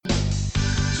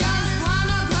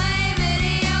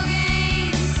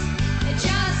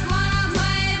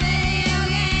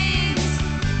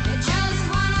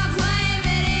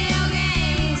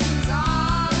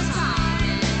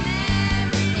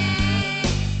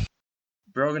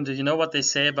Brogan, do you know what they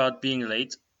say about being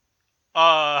late?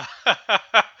 Uh,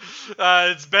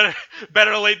 it's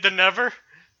better late than never.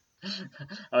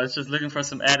 I was just looking for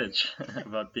some adage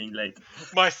about being late.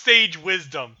 My sage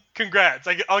wisdom. Congrats.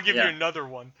 I'll give you Yeah. another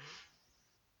one.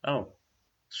 Oh,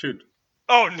 shoot.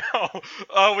 Oh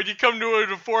no. When you come to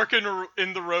a fork in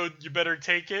the road, you better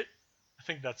take it. I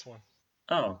think that's one.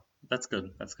 Oh, that's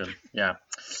good. That's good. Yeah.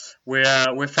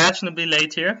 We're fashionably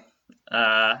late here,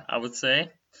 I would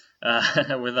say,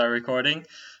 with our recording,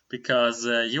 because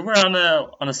you were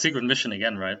on a secret mission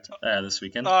again, right? This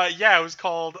weekend. Yeah, it was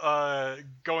called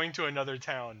going to another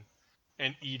town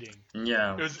and eating.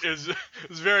 Yeah, It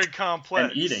was very and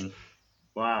complex. eating.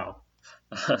 Wow,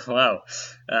 wow.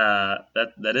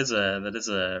 That is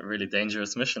a really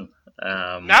dangerous mission.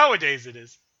 Um, Nowadays it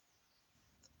is.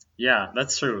 yeah,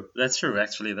 that's true. That's true.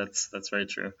 Actually, that's very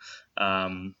true.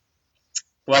 Um,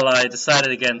 well, I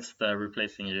decided against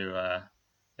replacing you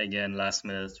again last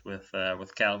minute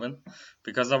with Calvin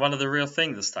because I wanted the real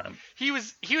thing this time. He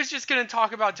was just gonna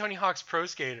talk about Tony Hawk's Pro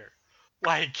Skater.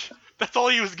 Like that's all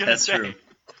he was gonna That's say. true.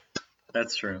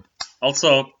 That's true.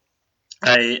 Also,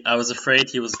 I was afraid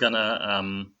he was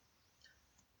gonna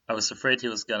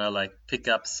like pick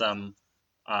up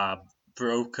uh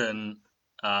broken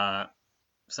uh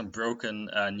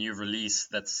new release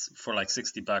that's for like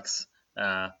 $60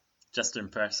 uh just to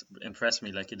impress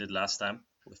me like he did last time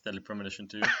with Deadly Premonition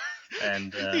 2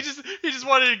 and He just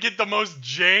wanted to get the most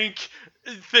jank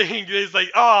thing. He's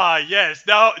like, ah, yes,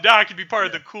 now I can be part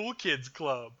of yeah. the cool kids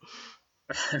club.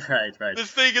 Right. This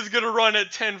thing is gonna run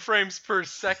at 10 frames per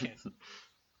second.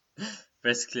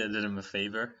 Basically I did him a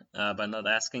favor by not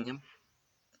asking him.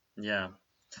 Yeah.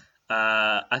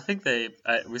 I think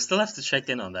we still have to check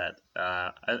in on that.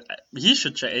 He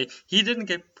should check. He didn't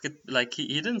get like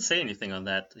he didn't say anything on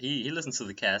that. He listened to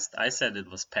the cast. I said it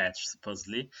was patched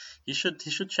supposedly. He should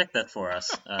check that for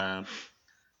us.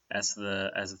 As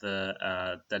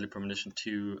the Deadly Premonition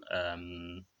 2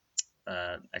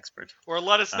 expert. Or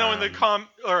let us know in the Um,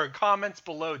 comments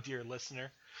below, dear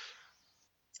listener.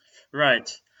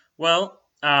 right. Well,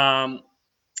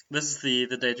 this is the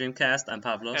Daydream Cast. I'm And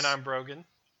Pavlos. I'm Brogan.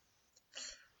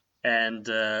 And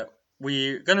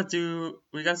we're gonna do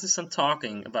some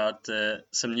talking about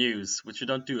some news, which we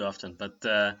don't do often. But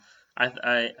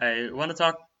I want to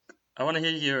talk. I want to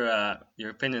hear your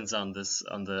opinions on this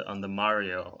on the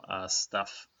Mario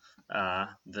stuff.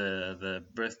 The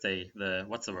birthday, the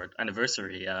what's the word,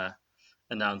 anniversary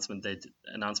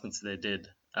announcements they did.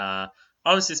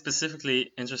 Obviously,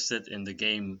 specifically interested in the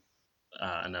game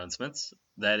announcements.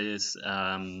 That is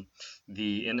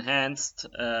the enhanced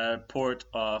port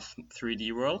of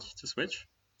 3D World to Switch,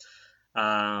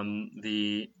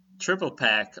 the triple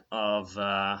pack of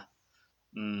what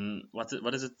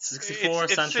is it? It's 64,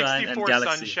 it's Sunshine, and 64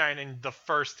 Galaxy. Sunshine in the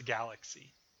first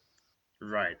Galaxy.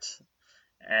 Right,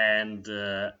 and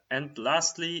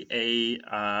lastly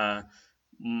a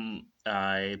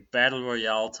battle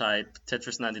royale type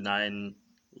Tetris 99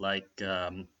 like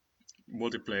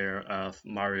multiplayer of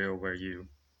Mario where you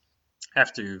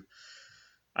have to,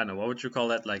 I don't know, what would you call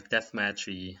that? Like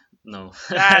deathmatchy? No,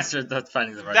 That that's just not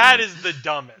finding the right that word. is the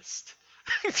dumbest.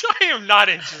 I am not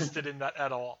interested in that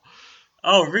at all.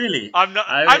 Oh, really? I'm not.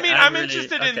 I I mean, I'm I'm really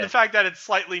interested in the okay. fact that it's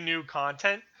slightly new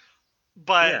content,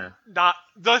 but Yeah. not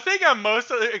the thing I'm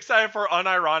most excited for,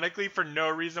 unironically, for no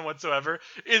reason whatsoever,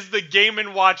 is the Game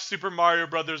and Watch Super Mario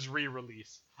Brothers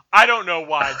re-release. I don't know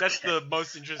why. That's Okay. the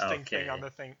most interesting thing on Okay. the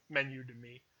thing menu to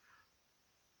me.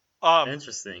 Um,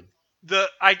 Interesting.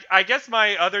 I guess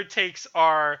my other takes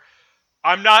are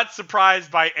I'm not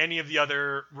surprised by any of the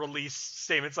other release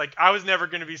statements. Like I was never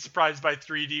going to be surprised by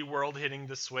 3D World hitting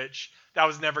the Switch. That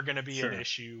was never going to be an Sure.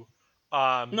 issue.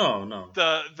 Um, No, no.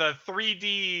 the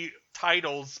 3D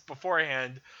titles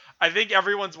beforehand, I think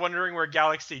everyone's wondering where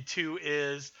Galaxy 2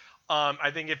 is.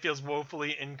 I think it feels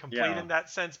woefully incomplete Yeah. in that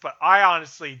sense, but I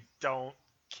honestly don't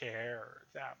care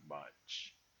that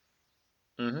much.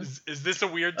 Mm-hmm. Is this a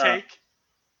weird Uh, take?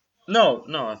 no.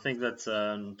 I think that's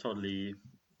a totally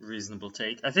reasonable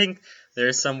take. I think there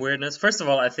is some weirdness. First of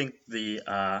all, I think the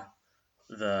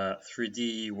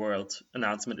 3D world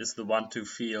announcement is the one to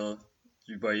feel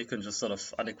where you can just sort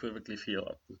of unequivocally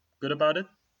feel good about it.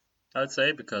 I would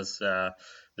say because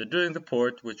they're doing the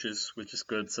port, which is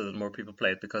good, so that more people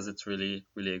play it because it's really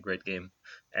a great game,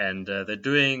 and they're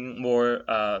doing more.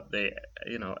 They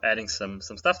adding some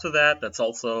stuff to that. That's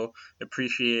also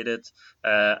appreciated.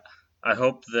 Uh, I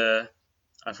hope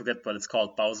I forget what it's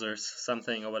called, Bowser's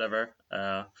something or whatever.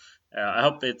 I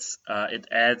hope it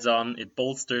adds on, it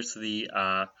bolsters the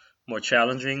more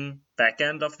challenging back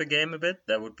end of the game a bit.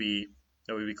 That would be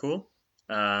cool.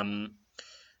 Um,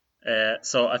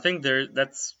 So I think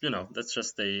that's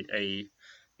just a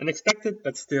unexpected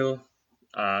but still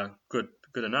good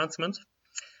announcement.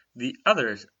 The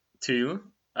other two,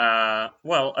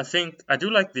 well, I think I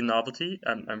do like the novelty.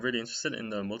 I'm really interested in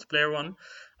the multiplayer one,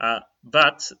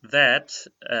 but that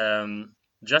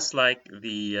just like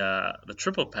the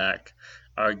triple pack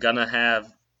are gonna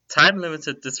have time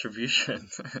limited distribution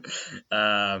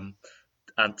um,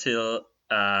 until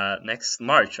next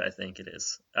March, I think it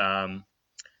is.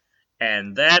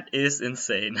 And that is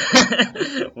insane.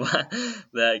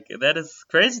 Like that is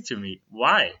crazy to me.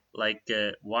 Why? Like,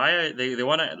 why are they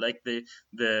want to like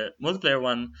the multiplayer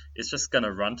one is just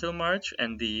gonna run till March,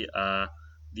 and the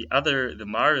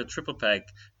Mario triple pack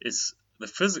is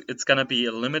it's gonna be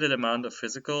a limited amount of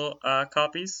physical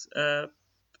copies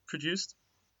produced,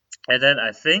 and then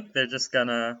I think they're just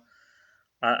gonna.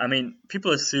 I mean,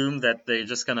 people assume that they're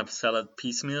just gonna sell it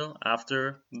piecemeal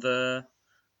after the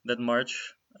that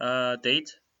March date,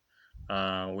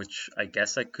 which I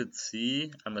guess I could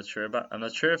see. I'm not sure about. I'm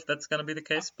not sure if that's gonna be the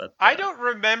case, but I don't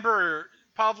remember,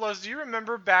 Pavlos. Do you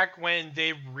remember back when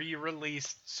they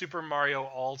re-released Super Mario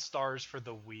All Stars for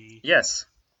the Wii? yes,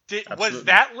 Was absolutely.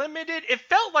 that limited? It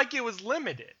felt like it was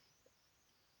limited.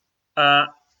 Uh,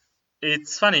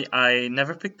 it's funny. I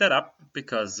never picked that up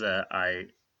because I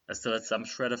still had some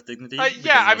shred of dignity Yeah, because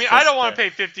it I was mean, I don't just want to pay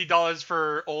 $50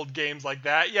 for old games like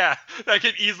that. Yeah, that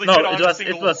could easily no. fit It on a was it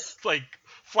single was like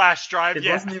flash drive. it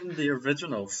Yeah, wasn't even the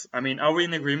originals. I mean, are we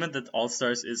in agreement that All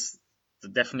Stars is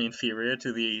definitely inferior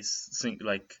to the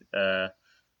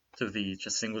to the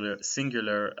just singular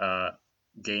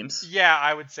games? yeah,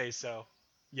 I would say so.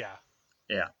 Yeah,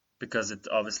 Yeah, because it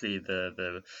obviously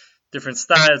the different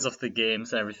styles of the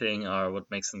games and everything are what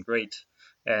makes them great,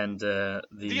 and the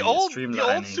the old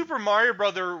streamlining. Super Mario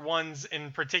Brother ones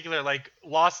in particular, like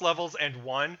Lost Levels and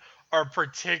One, are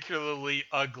particularly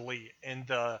ugly in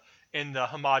the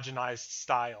homogenized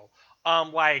style.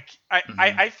 Like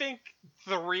Mhm. I think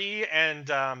three and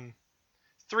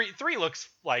three looks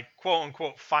like quote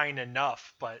unquote fine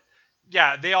enough, but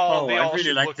yeah, Oh, they all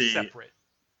should look separate.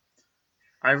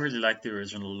 I really like the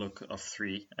original look of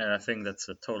three, and I think that's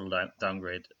a total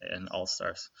downgrade in All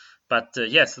Stars. But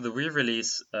yes, the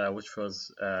re-release, which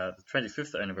was the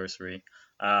 25th anniversary,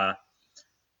 uh,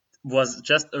 was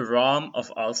just a ROM of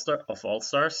All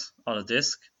Stars on a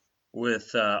disc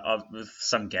with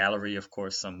some gallery, of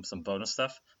course, some bonus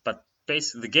stuff. But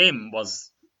basically, the game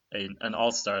was an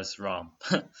All Stars ROM.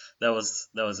 That was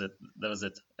it. That was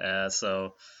it.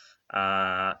 So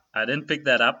I didn't pick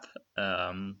that up,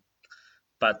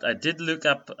 but I did look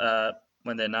up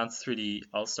when they announced 3D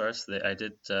All Stars. I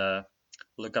did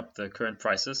look up the current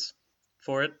prices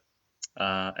for it,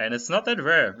 and it's not that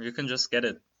rare. You can just get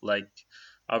it. Like,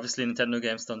 obviously, Nintendo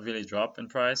games don't really drop in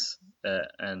price,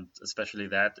 and especially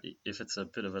that if it's a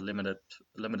bit of a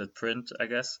limited print, I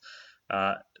guess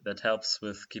that helps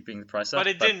with keeping the price But up.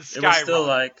 it But didn't it was still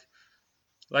skyrocket.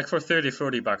 like for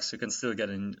 30-40 bucks, you can still get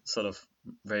in sort of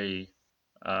very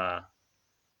uh,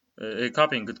 a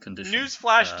copy in good condition.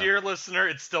 Newsflash, dear listener,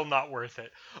 it's still not worth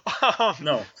it. Um,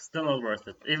 No, still not worth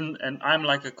it. Even and I'm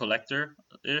like a collector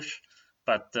ish,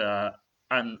 but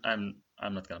I'm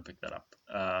not gonna pick that up.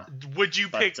 But would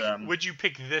you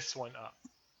pick this one up?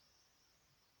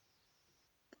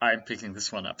 I'm picking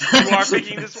this one up. You are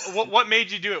picking this. What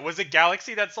made you do it? Was it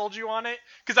Galaxy that sold you on it?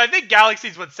 Because I think Galaxy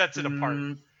is what sets it apart.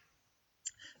 mm,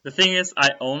 the thing is,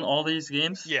 I own all these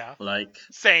games, Yeah, like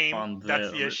same. on That's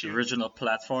the the issue. original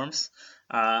platforms.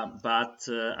 But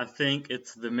I think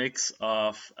it's the mix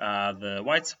of the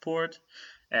white support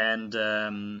and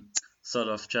sort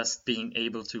of just being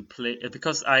able to play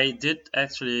because I did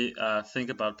actually think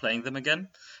about playing them again,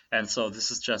 and so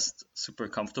this is just super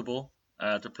comfortable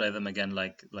to play them again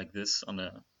like this on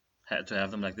a to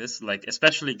have them like this, like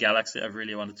especially Galaxy. I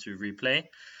really wanted to replay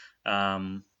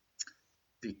um,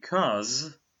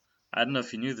 because I don't know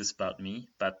if you knew this about me,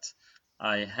 but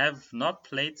I've never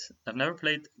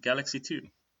played Galaxy 2.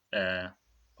 Uh,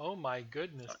 Oh my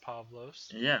goodness,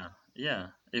 Pavlos. yeah, yeah.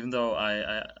 Even though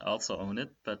I also own it,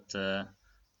 but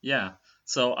yeah.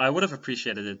 So I would have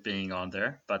appreciated it being on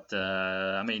there, but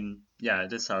I mean, yeah,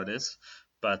 it is how it is.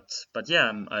 But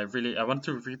yeah, I want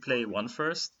to replay one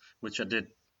first, which I did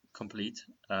complete.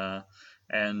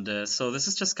 And so this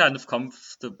is just kind of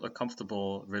a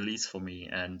comfortable release for me,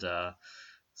 and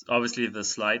obviously the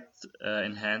slight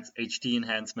enhance HD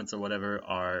enhancements or whatever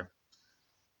are,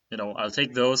 I'll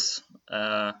take those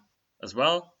as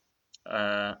well,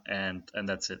 and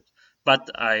that's it. But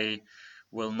I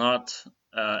will not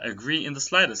agree in the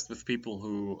slightest with people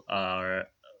who are,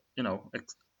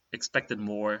 expected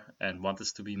more and want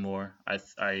this to be more.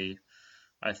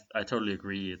 I totally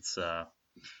agree. It's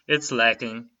it's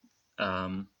lacking,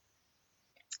 um,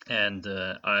 and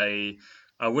I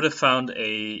would have found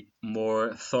a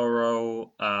more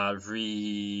thorough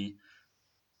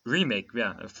remake,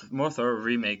 yeah, more thorough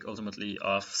remake ultimately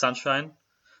of Sunshine.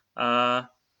 Uh,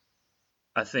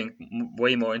 I think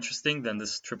way more interesting than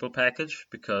this triple package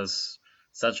because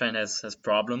Sunshine has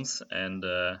problems and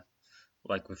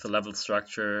like with the level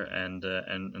structure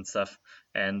and stuff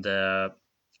and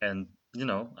and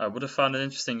I would have found it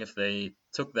interesting if they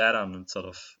took that on and sort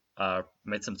of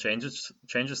made some changes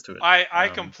to it. I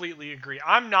completely agree.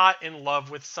 I'm not in love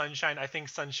with Sunshine. I think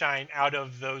Sunshine out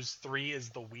of those three is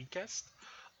the weakest.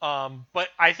 But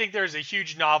I think there's a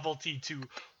huge novelty to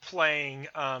playing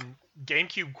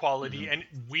GameCube quality hmm and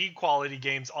Wii quality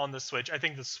games on the Switch. I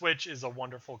think the Switch is a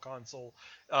wonderful console.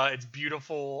 It's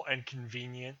beautiful and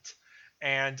convenient.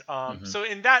 And hmm so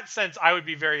in that sense, I would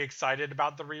be very excited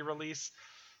about the re-release.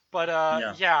 But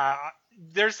Yeah, yeah,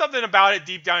 there's something about it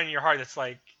deep down in your heart that's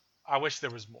like, I wish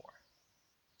there was more.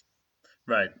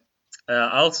 right.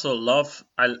 I also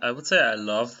I would say I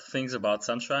love things about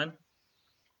Sunshine,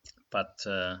 but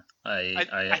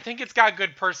I think it's got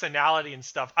good personality and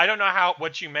stuff. I don't know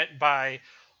what you meant by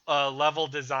level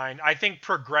design. I think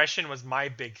progression was my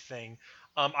big thing.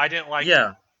 I didn't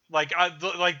yeah, like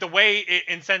the way it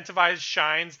incentivized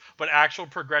shines, but actual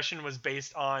progression was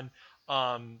based on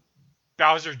um,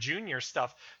 Bowser Jr.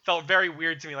 stuff. Felt very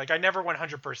weird to me. Like I never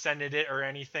 100%ed it or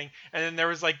anything. And then there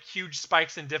was like huge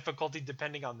spikes in difficulty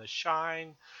depending on the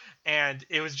shine, and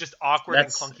it was just awkward and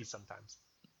that's clunky sometimes.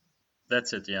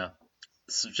 that's it. Yeah,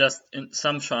 just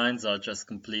some shrines are just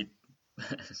complete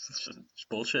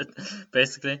bullshit.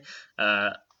 Basically,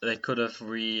 they could have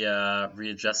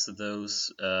readjusted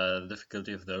those the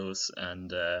difficulty of those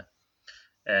and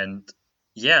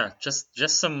yeah,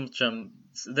 just some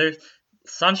there.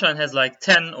 Sunshine has like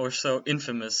 10 or so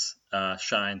infamous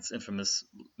shines, infamous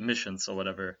missions or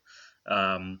whatever,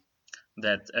 um,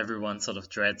 that everyone sort of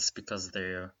dreads because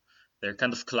they're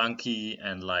kind of clunky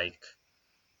and like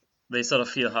they sort of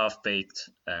feel half baked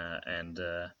and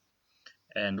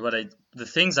the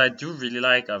things I do really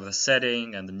like are the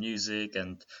setting and the music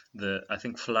and the I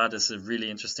think flood is a really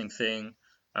interesting thing,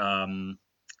 um,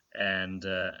 and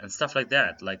stuff like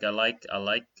that. Like I like a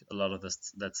lot of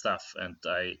this that stuff, and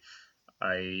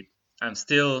I I'm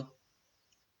still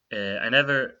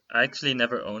I actually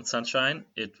never owned Sunshine.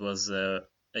 It was a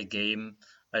game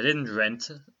I didn't rent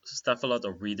stuff a lot,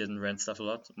 or we didn't rent stuff a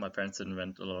lot. My parents didn't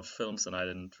rent a lot of films, and I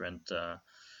didn't rent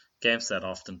games that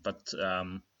often. But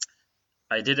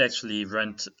I did actually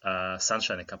rent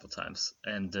Sunshine a couple times,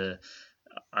 and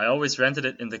I always rented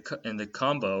it in the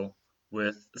combo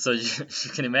with. So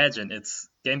you can imagine it's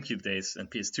GameCube days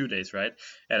and PS2 days, right?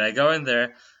 And I go in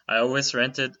there. I always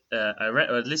rented. Or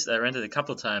at least I rented a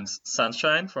couple times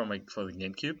Sunshine for the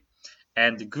GameCube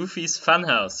and Goofy's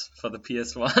Funhouse for the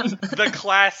PS1. The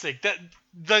classic.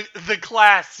 The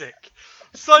classic.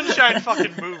 Sunshine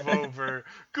fucking move over.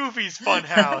 Goofy's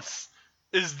Funhouse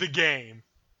is the game.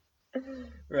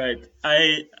 Right.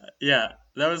 Yeah,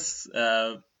 that was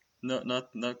no,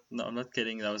 I'm not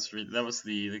kidding. That was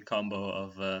the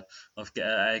combo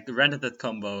I rented that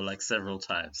combo like several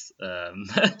times.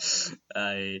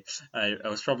 I I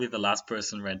was probably the last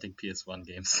person renting PS1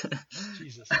 games.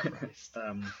 Jesus Christ.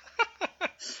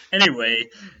 Anyway,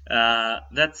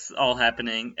 that's all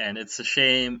happening, and it's a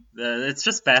shame. It's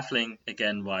just baffling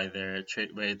again why they're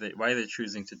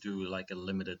choosing to do like a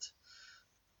limited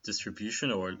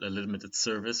distribution or a limited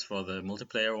service for the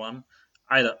multiplayer one.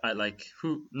 I like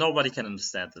who nobody can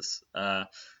understand this.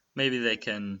 Maybe they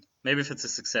can. Maybe if it's a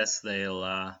success,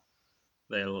 they'll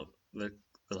they'll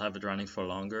have it running for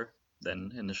longer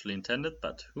than initially intended.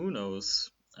 But who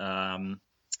knows?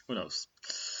 Who knows?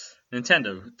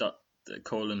 Nintendo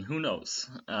colon who knows?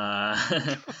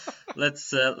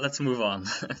 Let's move on.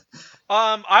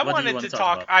 I What do you wanted want to to talk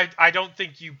talk. about? I don't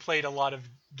think you played a lot of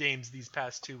games these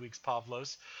past 2 weeks,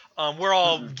 Pavlos. We're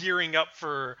all Mm-mm, gearing up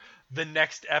for the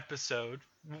next episode.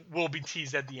 Will be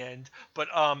teased at the end, but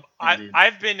indeed.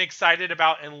 I've been excited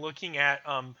about and looking at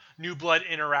New Blood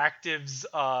Interactive's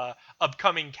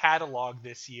upcoming catalog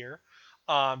this year.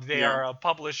 They Yeah. are a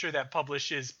publisher that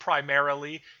publishes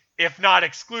primarily, if not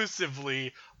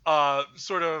exclusively,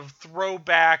 sort of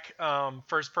throwback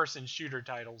first-person shooter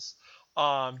titles.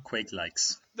 Um, Quake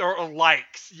likes. or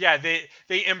likes. Yeah,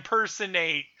 they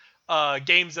impersonate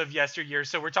games of yesteryear.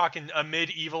 So we're talking a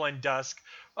medieval and dusk,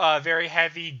 very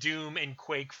heavy Doom and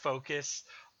Quake focus,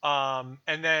 and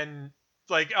then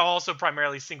like also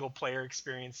primarily single player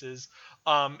experiences.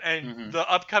 And hmm the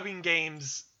upcoming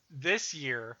games this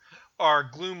year are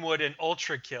Gloomwood and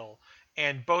Ultra Kill,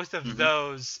 and both of hmm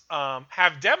those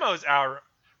have demos out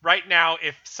right now,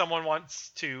 if someone wants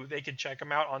to, they can check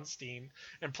them out on Steam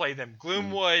and play them.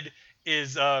 Gloomwood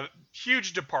is a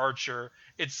huge departure.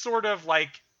 It's sort of like,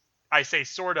 I say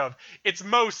sort of, it's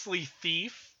mostly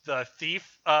Thief, the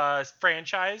Thief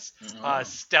franchise, Oh,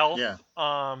 stealth, yeah.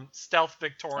 stealth I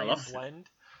Victorian love blend.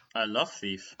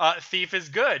 Thief. Thief is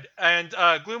good, and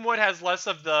Gloomwood has less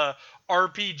of the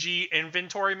RPG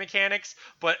inventory mechanics,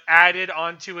 but added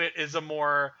onto it is a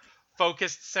more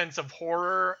focused sense of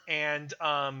horror and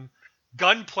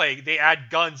gunplay. They add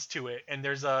guns to it, and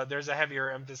there's a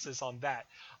heavier emphasis on that.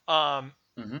 Um,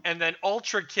 Hmm. and then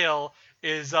Ultra Kill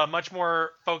is much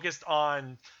more focused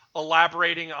on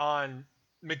elaborating on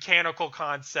mechanical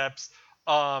concepts.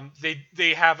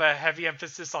 They have a heavy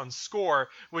emphasis on score,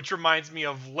 which reminds me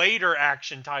of later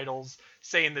action titles,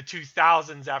 say in the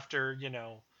 2000s, after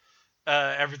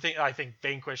everything. I think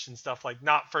Vanquish and stuff, like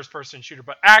not first person shooter,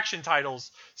 but action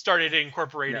titles started Yeah.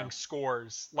 incorporating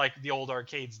scores like the old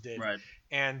arcades did, Right.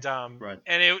 and Right.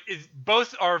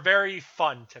 both are very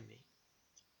fun to me.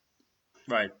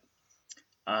 Right.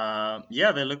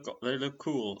 Yeah, they look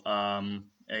cool.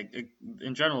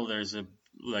 In general, there's a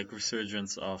like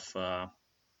resurgence of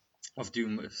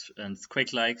Doom and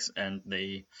Quake likes, and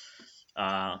they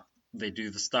do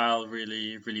the style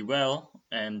really well.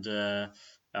 And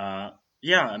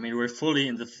yeah, I mean, we're fully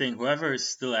in the thing. Whoever is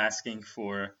still asking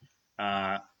for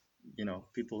uh,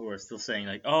 people who are still saying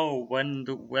like, oh, when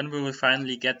will we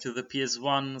finally get to the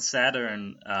PS1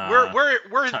 Saturn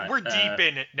We're deep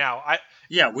in it now.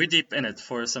 yeah, we're deep in it.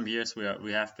 For some years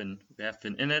we have been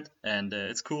in it, and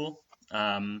it's cool,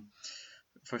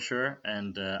 for sure.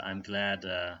 And I'm glad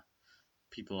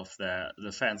people of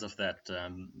the fans of that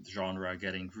genre are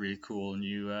getting really cool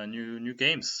new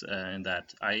games in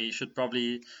that. I should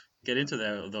probably get into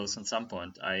those at some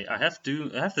point. I have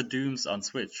the Dooms on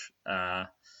Switch,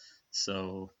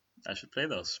 so I should play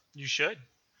those. You should.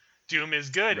 Doom is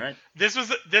good. Right. This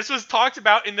was talked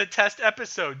about in the test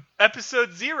episode.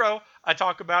 Episode 0, I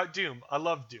talk about Doom. I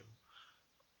love Doom.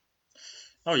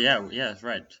 Oh yeah,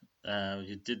 right.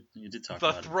 You did talk The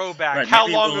about it. throwback. Right. How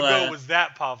Maybe long we'll. ago was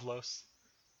that, Pavlos?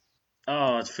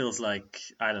 Oh, it feels like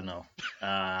I don't know.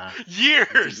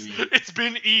 Years. It's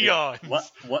been eons. What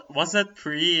was that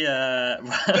pre?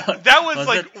 That was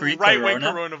like right when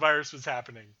pre-corona? coronavirus was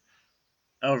happening.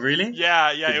 Oh really?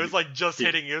 Yeah, Did it we, was like just did,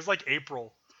 hitting. It was like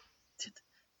April.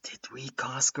 did we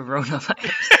cause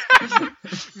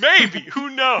coronavirus? Maybe. Who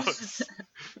knows?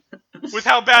 With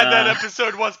how bad that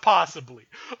episode was, possibly.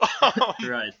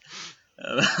 Right.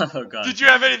 Oh god. Did you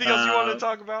have anything else you wanted to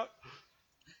talk about?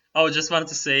 Oh, just wanted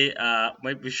to say,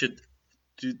 maybe we should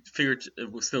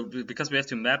still, because we have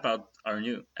to map out our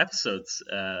new episodes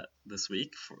this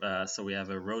week. So we have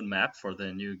a roadmap for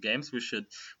the new games. We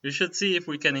should see if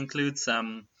we can include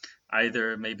some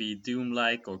either maybe Doom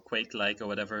like or Quake like or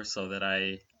whatever, so that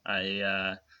I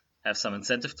have some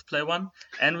incentive to play one.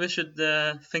 And we should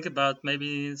think about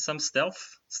maybe some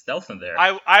stealth in there.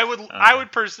 I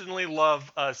would personally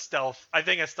love a stealth. I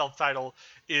think a stealth title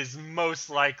is most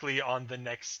likely on the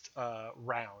next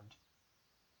round.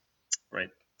 Right.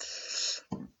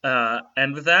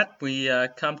 And with that, we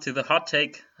come to the Hot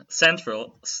Take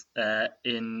Central.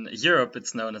 In Europe,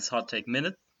 it's known as Hot Take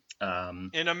Minute.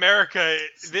 In America,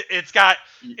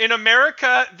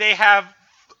 they have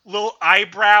little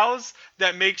eyebrows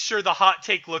that make sure the hot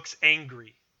take looks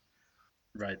angry.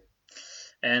 Right.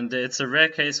 And it's a rare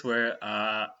case where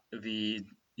the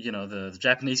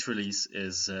Japanese release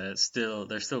is they're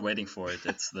still waiting for it.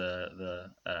 It's the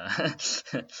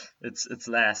it's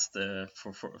last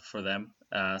for them.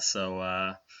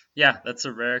 So yeah, that's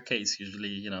a rare case.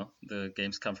 Usually, the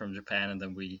games come from Japan, and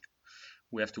then we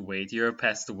have to wait. Europe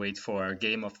has to wait for our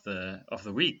game of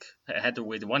the week. I had to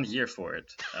wait 1 year for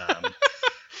it.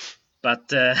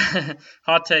 But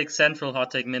Hot Take Central,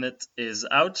 Hot Take Minute is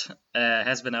out,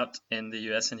 has been out in the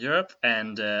US and Europe.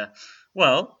 And,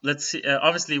 well, let's see.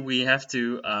 Obviously, we have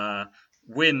to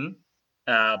win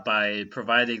by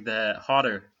providing the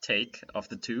hotter take of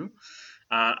the two.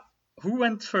 Who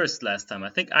went first last time? I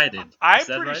think I did. I'm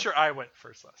pretty sure I went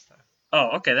first last time.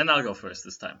 Oh, okay. Then I'll go first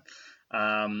this time.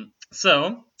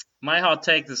 So, my hot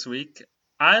take this week,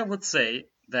 I would say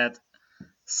that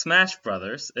Smash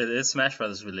Brothers, it is Smash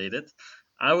Brothers related.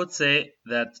 I would say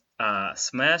that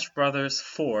Smash Brothers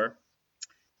 4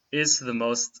 is the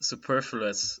most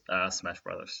superfluous Smash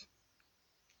Brothers.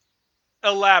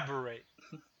 Elaborate.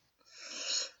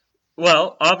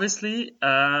 Well, obviously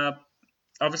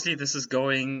this is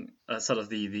going sort of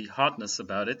the hotness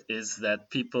about it is that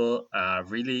people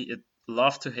really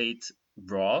love to hate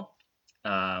Brawl,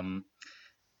 and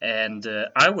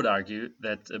I would argue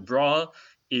that Brawl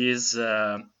is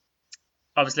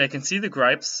obviously I can see the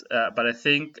gripes, but I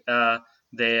think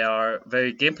they are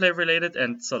very gameplay related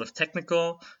and sort of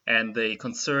technical, and they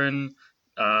concern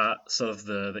sort of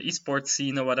the esports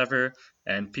scene or whatever,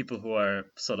 and people who are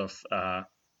sort of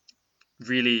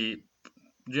really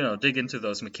dig into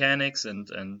those mechanics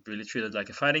and really treat it like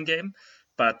a fighting game.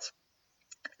 But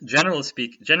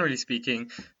generally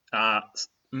speaking, uh,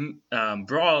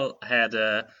 Brawl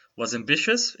was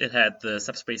ambitious. It had the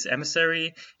Subspace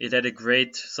Emissary. It had a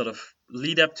great sort of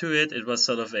lead up to it. It was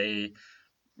sort of a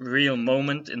real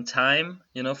moment in time,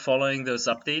 following those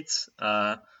updates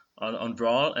on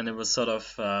Brawl, and it was sort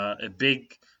of a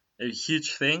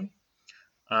huge thing.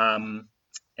 And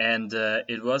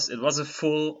it was a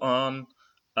full on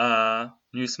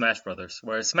new Smash Brothers.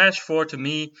 Whereas Smash 4 to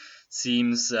me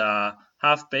seems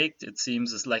half baked. It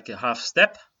seems as like a half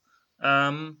step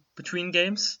between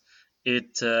games.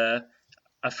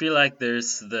 I feel like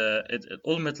it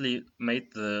ultimately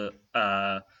made the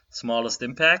smallest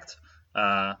impact.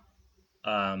 Uh,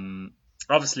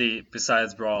 Obviously,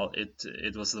 besides Brawl,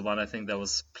 it was the one I think that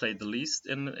was played the least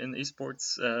in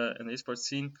esports in the esports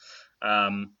scene.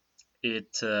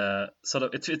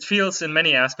 It feels in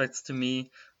many aspects to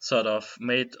me sort of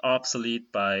made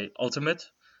obsolete by Ultimate.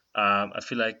 I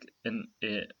feel like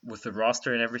with the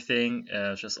roster and everything,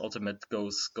 just Ultimate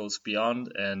goes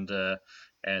beyond and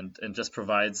just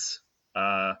provides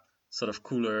sort of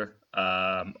cooler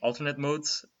alternate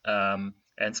modes.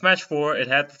 And Smash 4, it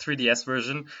had the 3DS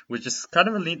version, which is kind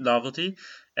of a neat novelty.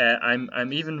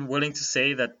 I'm even willing to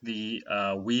say that the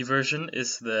Wii version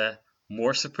is the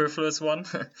more superfluous one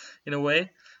in a way,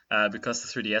 because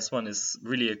the 3DS one is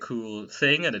really a cool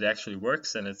thing and it actually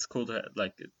works, and it's cool to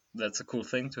that's a cool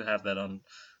thing to have that on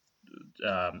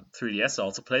 3DS. I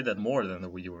also played that more than the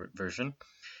Wii version,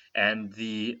 and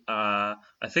I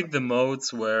think the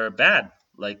modes were bad.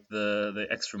 Like the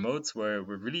extra modes were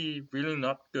really really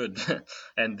not good,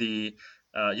 and the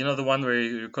one where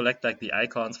you collect like the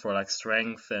icons for like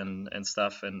strength and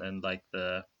stuff and like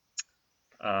the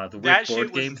weird That shit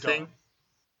board was game dumb. thing.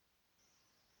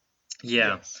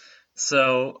 Yeah. Yes.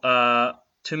 So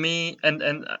to me,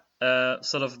 and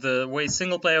sort of the way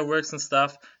single player works and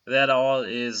stuff, that all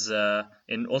is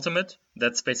in Ultimate.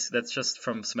 That's just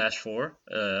from Smash 4.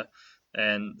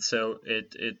 And so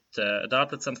it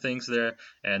adopted some things there,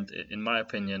 and in my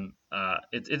opinion,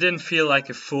 it didn't feel like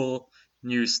a full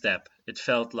new step. It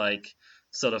felt like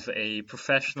sort of a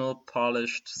professional,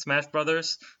 polished Smash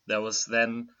Brothers that was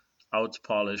then out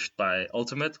polished by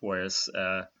Ultimate, whereas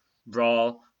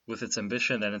Brawl, with its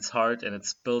ambition and its heart and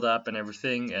its build up and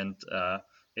everything, and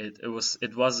it was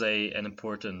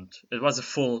a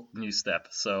full new step.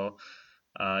 So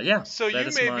yeah, So that you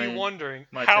is may be wondering,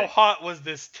 my how take. hot was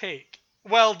this take?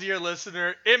 Well, dear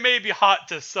listener, it may be hot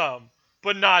to some,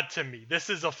 but not to me. This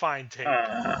is a fine take.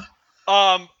 Ah,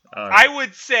 Um, all I right, would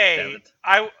damn say it.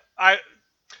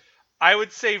 I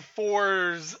would say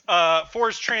Four's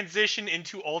transition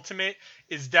into Ultimate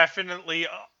is definitely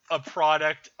a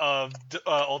product of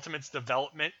Ultimate's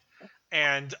development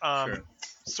and Sure.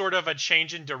 sort of a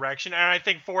change in direction. And I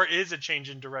think Four is a change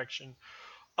in direction.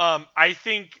 I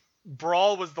think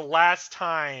Brawl was the last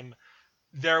time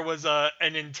there was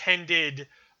an intended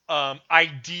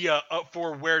idea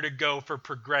for where to go for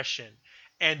progression.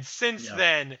 And since Yeah.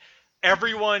 then,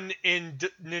 everyone in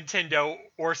Nintendo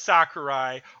or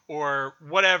Sakurai or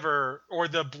whatever, or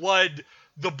the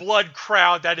blood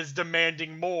crowd that is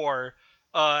demanding more,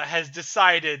 has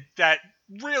decided that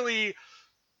really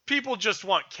people just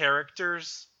want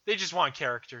characters. They just want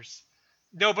characters.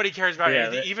 Nobody cares about Yeah.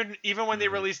 anything. Even when they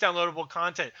Mhm. release downloadable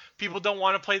content, people don't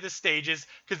want to play the stages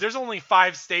because there's only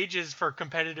 5 stages for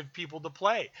competitive people to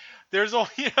play. There's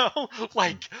only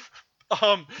like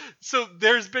um so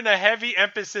there's been a heavy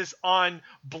emphasis on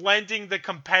blending the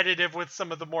competitive with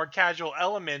some of the more casual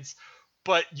elements.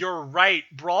 But you're right,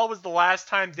 Brawl was the last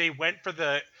time they went for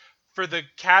the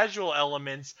casual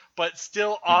elements, but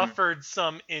still Mhm. offered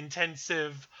some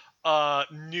intensive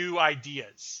new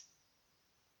ideas.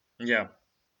 Yeah.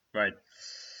 Right.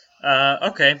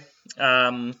 Okay.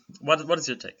 What is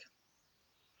your take?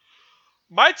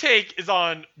 My take is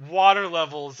on water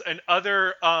levels and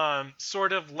other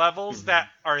sort of levels that Mhm.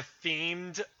 are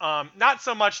themed. Not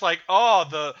so much like,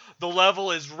 oh, the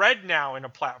level is red now in a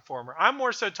platformer. I'm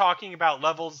more so talking about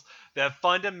levels that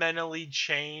fundamentally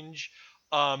change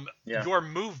Yeah. your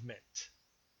movement.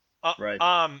 Right.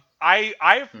 I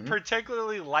Mhm.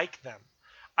 particularly like them.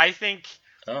 I think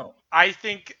Oh. I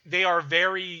think they're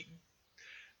very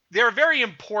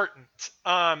important.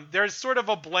 There's sort of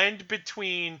a blend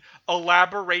between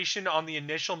elaboration on the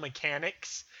initial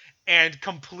mechanics and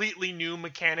completely new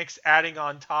mechanics adding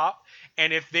on top.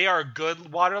 And if they are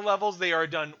good water levels, they are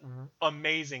done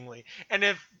amazingly. And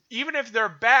if even if they're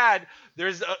bad,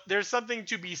 there's something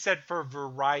to be said for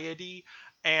variety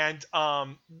and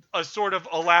a sort of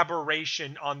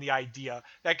elaboration on the idea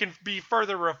that can be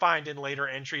further refined in later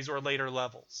entries or later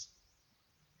levels.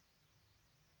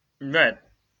 Right.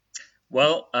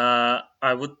 Well,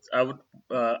 I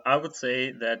would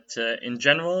say that in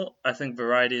general, I think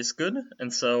variety is good,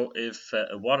 and so if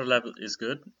a water level is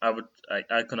good,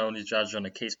 I can only judge on a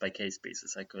case by case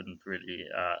basis. I couldn't really,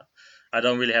 I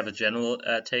don't really have a general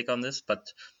take on this,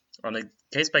 but on a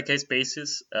case by case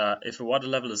basis, if a water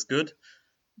level is good,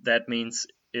 that means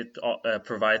it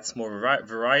provides more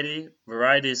variety.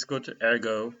 Variety is good,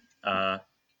 ergo, I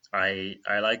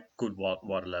like good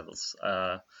water levels.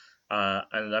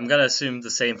 And I'm gonna assume the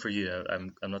same for you.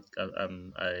 I'm not.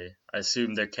 I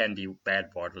assume there can be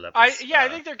bad water levels. I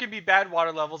think there can be bad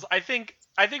water levels. I think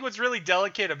what's really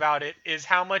delicate about it is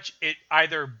how much it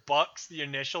either bucks the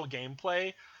initial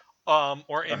gameplay,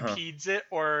 or Uh-huh. impedes it,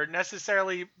 or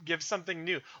necessarily gives something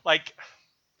new. Like,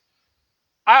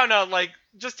 I don't know, like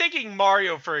just taking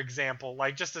Mario for example,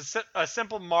 like just a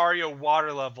simple Mario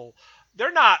water level.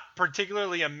 They're not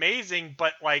particularly amazing,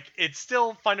 but like it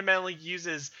still fundamentally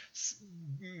uses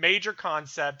major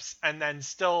concepts and then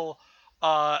still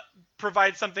uh,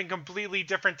 provides something completely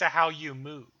different to how you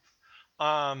move.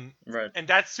 Um, Right. and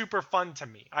that's super fun to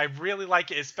me. I really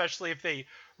like it, especially if they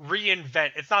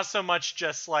reinvent. It's not so much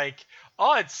just like,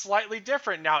 oh, it's slightly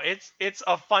different now. It's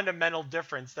a fundamental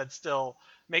difference that still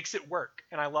makes it work,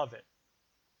 and I love it.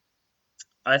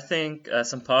 I think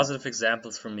some positive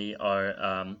examples for me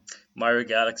are Mario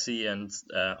Galaxy and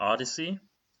Odyssey,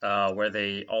 where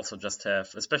they also just have,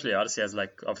 especially Odyssey has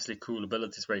like obviously cool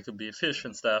abilities where you could be a fish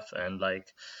and stuff, and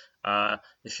like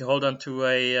if you hold on to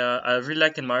I really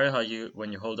like in Mario how you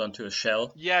when you hold on to a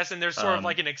shell, Yes, and there's sort of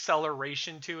like um, an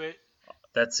acceleration to it.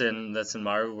 that's in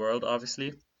Mario World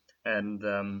obviously, and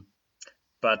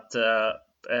but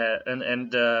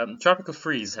and Tropical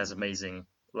Freeze has amazing,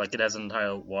 like it has an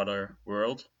entire water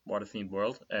themed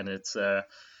world, and it's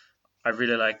I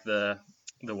really like the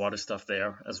water stuff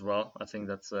there as well. I think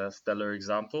that's a stellar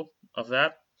example of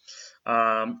that.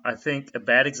 I think a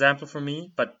bad example for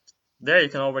me, but there you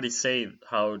can already say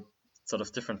how sort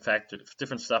of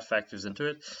different stuff factors into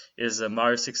it, is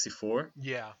Mario 64,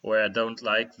 Yeah. where I don't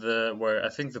like where I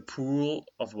think the pool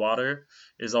of water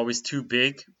is always too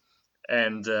big,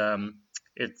 and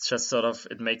it's just sort of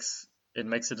it makes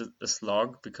it a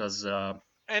slog because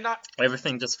And I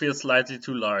everything just feels slightly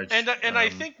too large. and I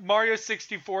think Mario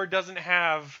 64 doesn't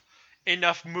have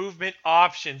enough movement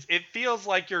options. It feels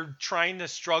like you're trying to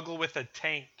struggle with a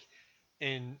tank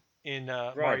in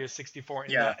Right. Mario 64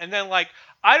 Yeah. and then like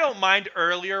I don't mind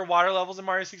earlier water levels in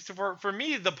Mario 64. For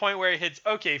me, the point where it hits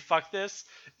okay, fuck this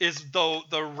is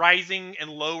the rising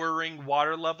and lowering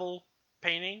water level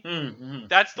painting. Mm-hmm.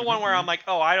 That's the one Mm-hmm. where I'm Hmm. like,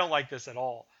 "Oh, I don't like this at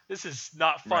all. This is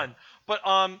not Right. fun." But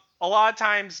a lot of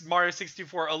times Mario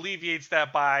 64 alleviates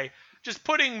that by just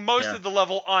putting most Yeah. of the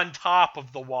level on top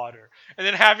of the water and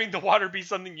then having the water be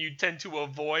something you tend to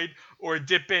avoid or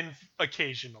dip in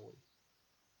occasionally.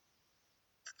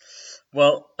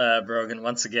 Well, Brogan,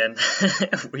 once again,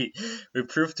 we we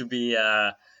proved to be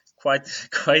quite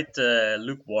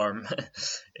lukewarm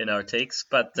in our takes,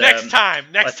 but I Next time,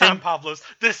 think Pablos,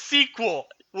 the sequel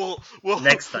will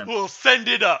next time will send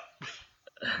it up.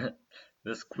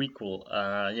 this prequel,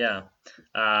 yeah,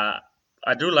 uh,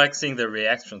 I do like seeing the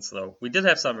reactions though. We did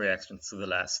have some reactions to the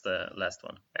last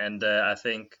one, and I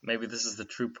think maybe this is the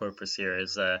true purpose here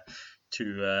is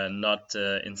to not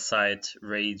incite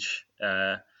rage.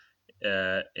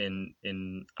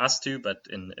 In us two, but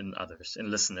in others, in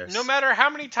No listeners. matter how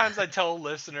many times I tell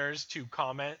listeners to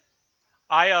comment,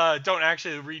 I don't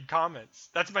actually read comments.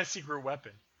 That's my secret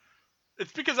weapon.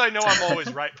 It's because I know I'm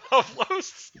always right,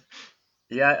 Pavlos.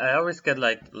 Yeah, I always get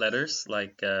like letters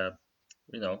like that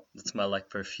smell like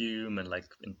perfume and like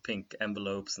in pink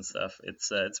envelopes and stuff.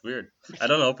 It's weird. I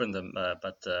don't open them,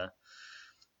 but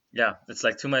yeah, it's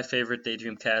like to my favorite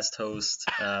Daydream Cast host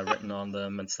written on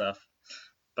them and stuff.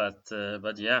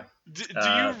 But yeah, Do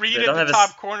you read they at don't the have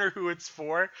top corner who it's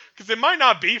for? Because it might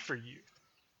not be for you.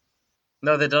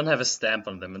 no, they don't have a stamp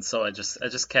on them, and so I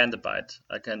just can't abide.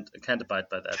 I can't abide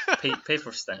by that. Pay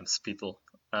for stamps, people.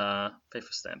 Pay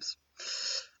for stamps.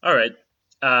 All right.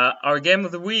 Our game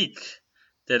of the week.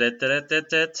 Um,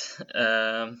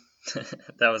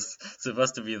 that was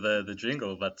supposed to be the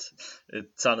jingle, but it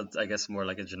sounded, I guess, more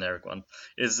like a generic one.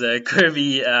 Is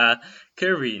Kirby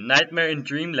Nightmare in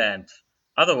Dreamland,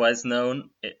 otherwise known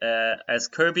as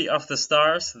Kirby of the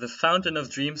Stars: The Fountain of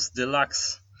Dreams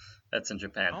Deluxe. That's in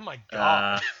Japan. Oh my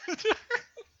god.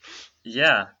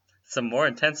 Yeah, it's a more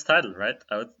intense title, right?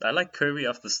 I like Kirby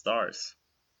of the Stars.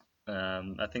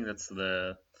 I think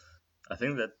I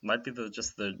think that might be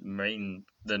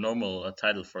the normal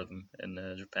title for them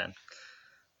in Japan.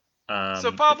 So It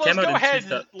came Pablos, out go in ahead and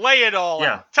 2000. lay it all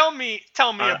Yeah, out. Tell me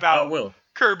I about will.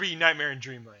 Kirby Nightmare in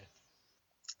Dreamland.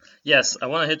 Yes, I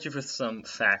want to hit you with some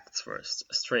facts first.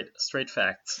 Straight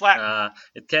facts. Slap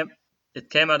me. It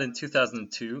came out in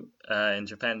 2002 in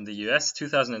Japan and the US,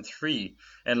 2003,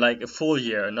 and like a full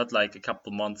year, not like a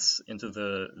couple months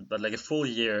but like a full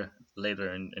year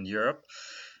later in Europe.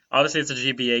 Obviously, it's a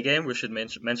GBA game. We should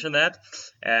mention that.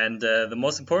 And the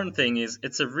most important thing is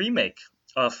it's a remake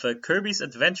of Kirby's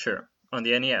Adventure on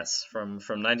the NES from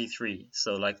 '93.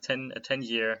 So like a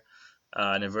 10-year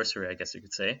anniversary, I guess you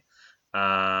could say,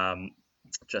 um,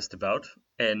 just about.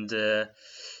 And the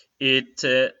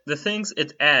things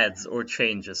it adds or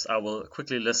changes, I will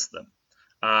quickly list them.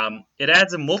 It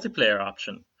adds a multiplayer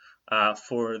option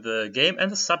for the game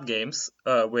and the sub games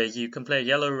where you can play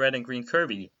Yellow, Red, and Green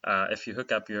Kirby if you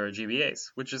hook up your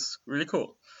GBAs, which is really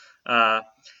cool.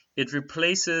 It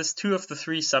replaces two of the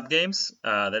three sub games,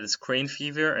 that is Crane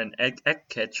Fever and Egg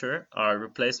Catcher, are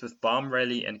replaced with Bomb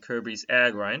Rally and Kirby's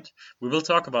Air Grind. We will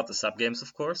talk about the sub games,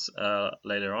 of course,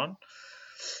 later on.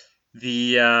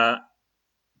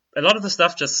 A lot of the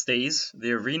stuff just stays.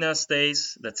 The arena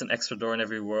stays. That's an extra door in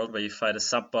every world where you fight a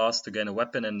sub boss to gain a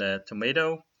weapon and a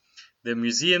tomato. The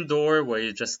museum door where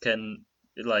you just can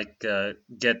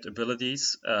get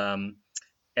abilities, and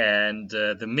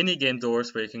the mini game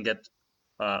doors where you can get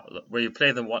where you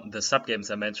play the sub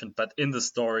games I mentioned, but in the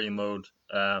story mode.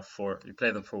 You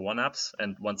play them for 1-ups,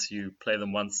 and once you play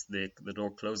them once, the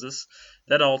door closes.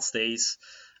 That all stays.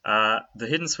 The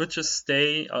hidden switches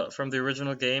stay from the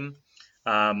original game.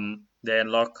 They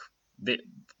unlock the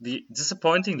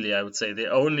disappointingly, I would say, they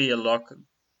only unlock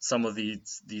some of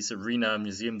these arena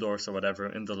museum doors or whatever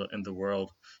in the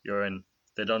world you're in.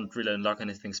 They don't really unlock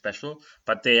anything special,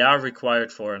 but they are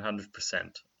required for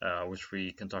 100%, which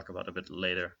we can talk about a bit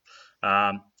later.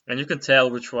 And you can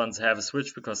tell which ones have a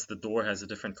switch because the door has a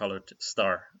different colored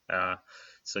star,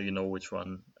 so you know which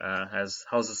one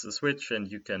houses the switch,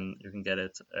 and you can get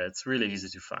it. It's really easy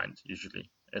to find.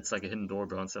 Usually, it's like a hidden door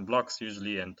behind some blocks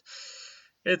usually, and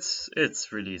it's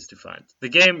really easy to find. The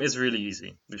game is really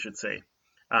easy, we should say.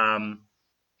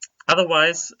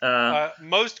 Otherwise,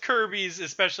 Most Kirby's,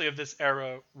 especially of this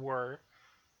era, were.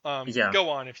 yeah, Go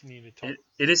on if you need to talk.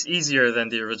 it is easier than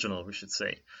the original, we should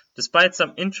say, despite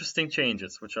some interesting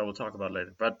changes, which I will talk about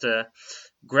later. But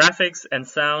graphics and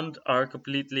sound are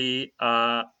completely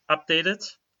updated.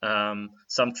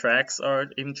 Some tracks are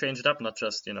even changed up, not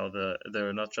just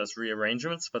they're not just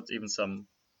rearrangements, but even some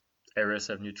areas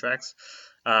have new tracks.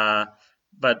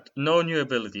 But no new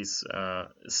abilities.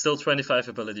 Still 25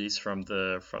 abilities from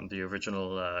the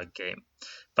original game.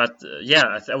 But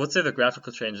yeah, I would say the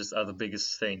graphical changes are the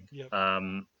biggest thing. Yep.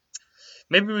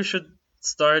 Maybe we should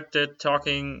start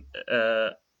talking.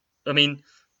 Let me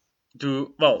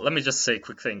just say a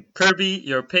quick thing. Kirby,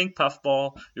 you're a pink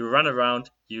puffball. You run around.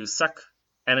 You suck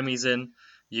enemies in.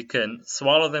 You can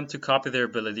swallow them to copy their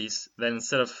abilities. Then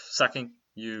instead of sucking,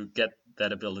 you get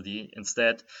that ability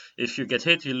instead. If you get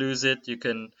hit, you lose it. You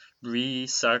can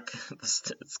re-suck.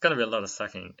 It's gonna be a lot of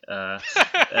sucking.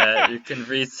 You can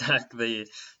re-suck you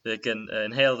can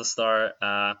inhale the star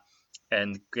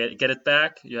and get it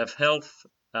back. You have health.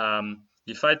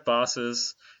 You fight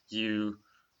bosses. You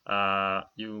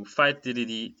fight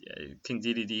DDD, King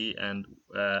DDD,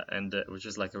 and which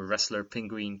is like a wrestler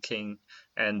penguin king,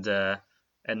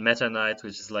 and Meta Knight,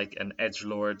 which is like an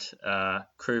edgelord,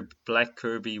 Black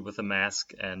Kirby with a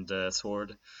mask and a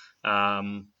sword.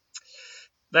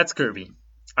 That's Kirby.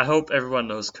 I hope everyone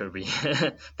knows Kirby,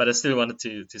 but I still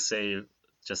wanted to say,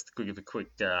 just to give a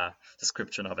quick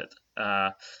description of it.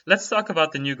 Let's talk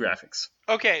about the new graphics.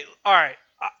 Okay, all right.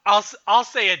 I'll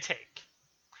say a take.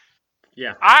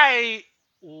 Yeah. I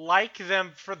like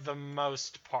them for the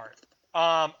most part.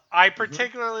 I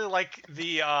particularly like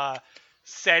the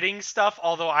setting stuff,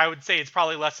 although I would say it's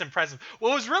probably less impressive.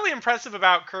 What was really impressive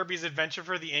about Kirby's Adventure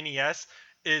for the NES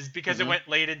is because it went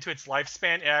late into its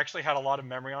lifespan, it actually had a lot of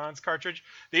memory on its cartridge.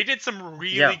 They did some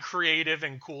really creative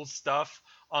and cool stuff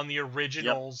on the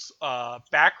original's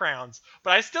backgrounds,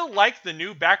 but I still like the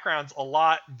new backgrounds a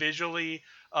lot visually.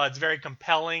 It's very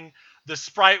compelling. The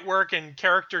sprite work and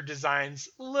character designs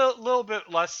little bit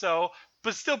less so,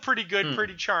 but still pretty good,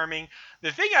 pretty charming.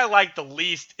 The thing I like the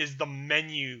least is the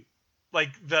menu.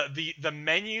 Like the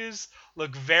menus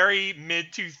look very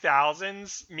mid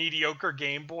 2000s mediocre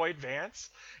Game Boy Advance,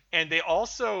 and they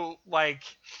also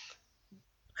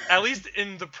at least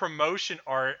in the promotion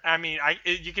art, I mean,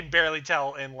 you can barely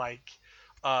tell in like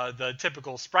the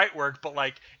typical sprite work, but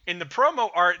like in the promo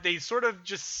art, they sort of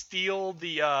just steal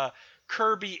the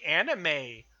Kirby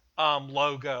anime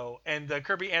logo and the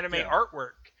Kirby anime Yeah.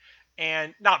 artwork,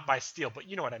 and not by steal, but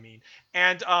you know what I mean.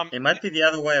 And It might be the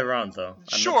other way around though. I'm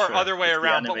not sure, sure other way if the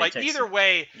around, but anime like takes either it.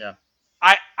 way, Yeah.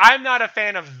 I'm not a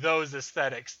fan of those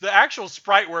aesthetics. The actual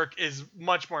sprite work is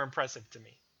much more impressive to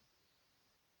me.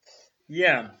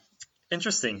 Yeah.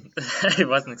 Interesting. I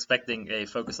wasn't expecting a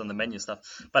focus on the menu stuff,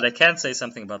 but I can say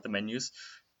something about the menus.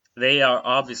 They are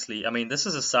obviously, I mean, this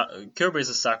is Kirby is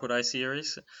a Sakurai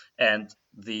series, and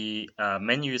the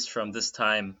menus from this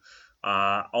time,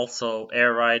 also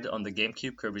Air Ride on the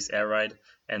GameCube, Kirby's Air Ride,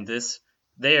 and this,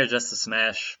 they are just the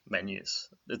Smash menus.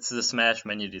 It's the Smash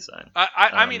menu design.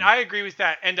 I mean, I agree with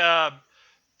that. And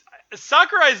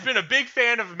Sakurai has been a big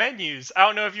fan of menus. I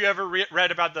don't know if you ever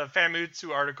read about the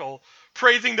Famitsu article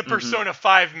praising the hmm Persona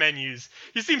 5 menus.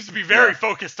 He seems to be very Yeah,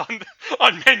 focused on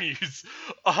on menus.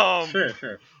 sure,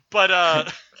 sure. But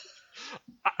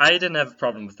I didn't have a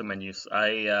problem with the menus.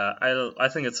 I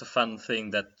think it's a fun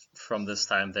thing that from this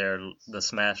time there the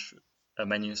Smash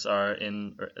menus are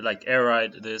in like Air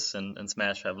Ride this and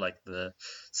Smash have like the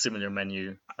similar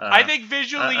menu. I think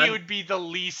visually it I'm would be the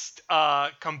least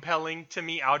compelling to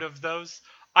me out of those.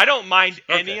 I don't mind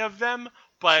any okay, of them,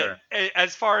 but sure.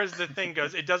 as far as the thing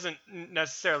goes, it doesn't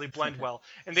necessarily blend well.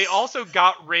 And they also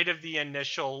got rid of the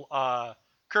initial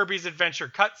Kirby's Adventure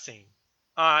cutscene.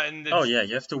 And Oh it's yeah,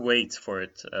 you have to wait for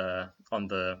it on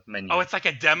the oh, menu. it's like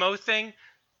a demo thing.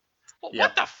 Well, what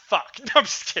Yep. the fuck? No, I'm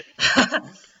just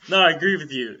kidding. No, I agree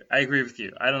with you. I agree with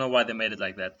you. I don't know why they made it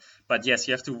like that, but yes,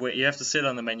 you have to wait. You have to sit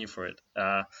on the menu for it.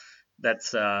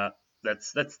 That's uh,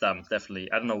 that's dumb.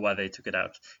 Definitely. I don't know why they took it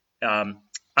out. Um,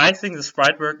 I think the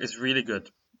sprite work is really good.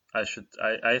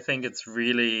 I think it's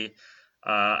really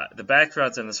the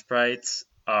backgrounds and the sprites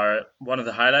are one of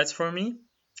the highlights for me.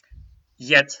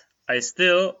 Yet I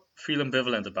still feel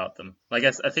ambivalent about them. Like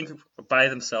I think by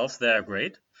themselves they are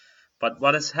great, but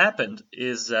what has happened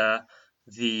is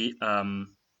the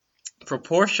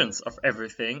proportions of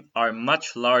everything are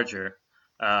much larger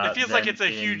It feels like than it's a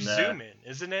huge in. zoom in,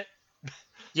 isn't it?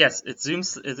 Yes, it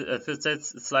zooms.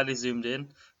 It's slightly zoomed in.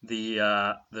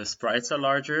 The sprites are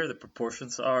larger. The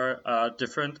proportions are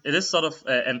different. It is sort of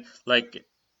and like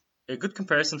a good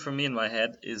comparison for me in my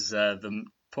head is the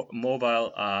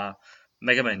mobile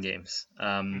Mega Man games.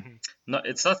 Hmm. Not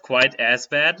it's not quite as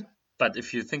bad, but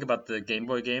if you think about the Game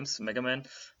Boy games, Mega Man,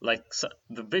 like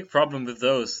the big problem with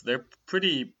those, they're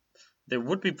pretty. They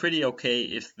would be pretty okay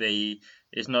if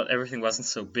not everything wasn't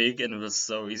so big and it was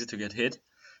so easy to get hit.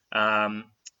 Um,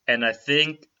 and I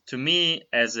think to me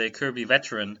as a Kirby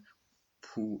veteran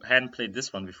who hadn't played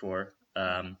this one before,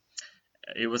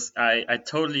 it was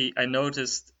I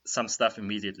noticed some stuff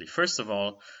immediately. First of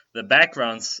all, the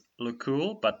backgrounds look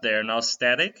cool, but they're now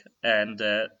static, and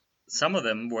some of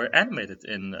them were animated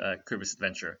in Kirby's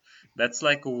Adventure. That's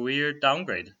like a weird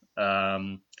downgrade.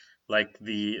 Like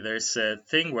there's a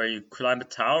thing where you climb a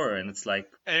tower and it's like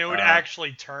And it would uh,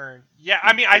 actually turn. Yeah,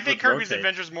 I mean, I it think would Kirby's rotate.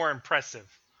 Adventure is more impressive,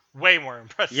 way more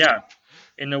impressive. Yeah,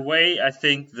 in a way, I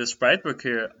think the sprite book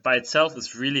here by itself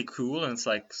is really cool, and it's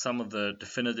like some of the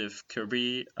definitive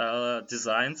Kirby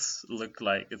designs look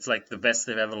like it's like the best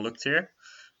they've ever looked here.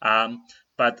 Um,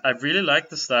 but I really like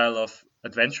the style of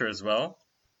adventure as well.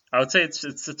 I would say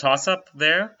it's a toss up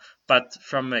there, but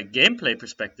from a gameplay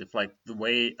perspective, like the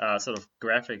way sort of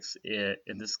graphics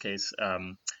in this case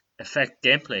affect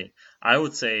gameplay, I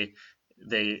would say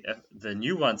the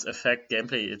new ones affect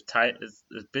gameplay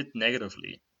a bit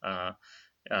negatively.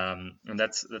 And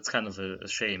that's kind of a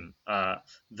shame.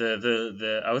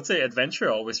 The I would say adventure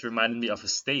always reminded me of a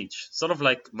stage, sort of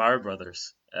like Mario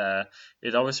Brothers.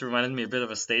 It always reminded me a bit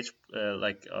of a stage,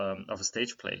 of a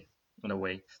stage play in a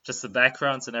way. Just the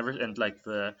backgrounds and and like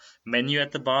the menu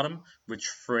at the bottom, which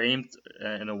framed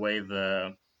in a way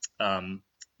the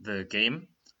game.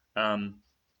 Um,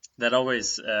 that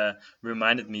always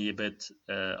reminded me a bit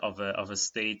of a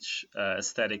stage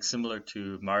aesthetic similar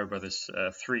to Mario Brothers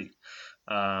 3,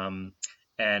 um,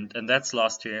 and that's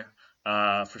lost here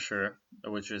for sure,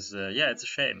 which is yeah, it's a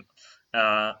shame.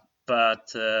 Uh, but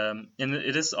and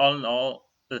it is all in all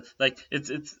like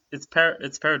it's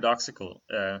paradoxical.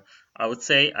 I would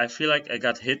say I feel like I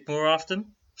got hit more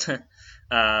often.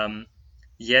 um,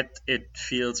 Yet it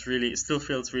still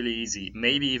feels really easy,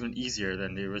 maybe even easier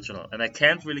than the original. And I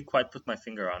can't really quite put my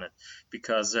finger on it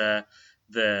because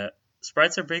the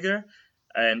sprites are bigger.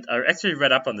 And I actually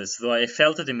read up on this, though I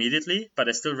felt it immediately, but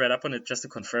I still read up on it just to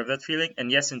confirm that feeling. And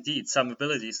yes, indeed, some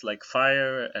abilities like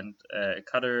fire and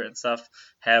cutter and stuff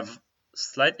have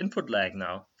slight input lag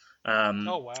now.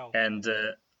 Oh wow. And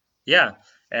yeah,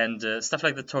 and stuff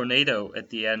like the tornado at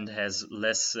the end has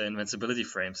less invincibility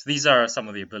frames. These are some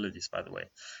of the abilities, by the way.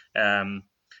 Um,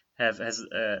 has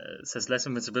less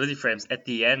invincibility frames at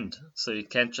the end, so you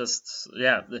can't just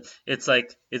It's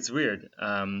like it's weird.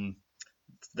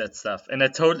 That stuff, and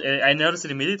I noticed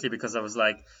it immediately because I was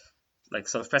like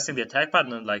sort of pressing the attack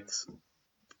button and like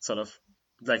sort of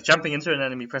like jumping into an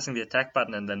enemy, pressing the attack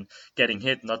button, and then getting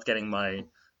hit, not getting my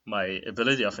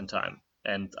ability off in time.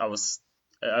 And I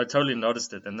totally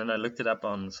noticed it. And then I looked it up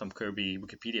on some Kirby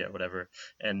Wikipedia or whatever,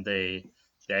 and they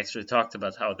actually talked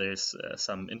about how there's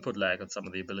some input lag on some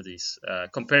of the abilities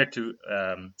compared to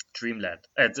Dreamland,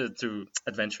 to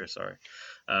Adventure. Sorry.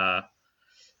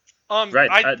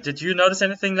 Right. Did you notice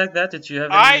anything like that? Did you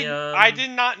have any? I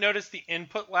did not notice the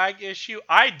input lag issue.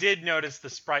 I did notice the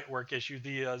sprite work issue,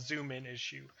 the zoom in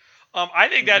issue. I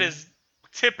think that is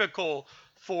typical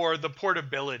for the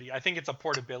portability. I think it's a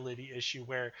portability issue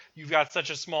where you've got such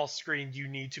a small screen, you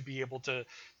need to be able to,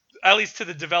 at least to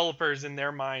the developers in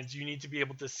their minds, you need to be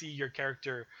able to see your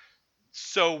character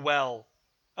so well.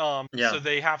 So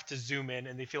they have to zoom in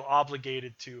and they feel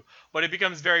obligated to. But it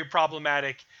becomes very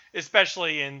problematic,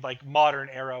 especially in like modern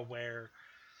era where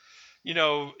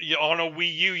on a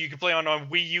Wii U, you can play on a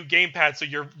Wii U gamepad, so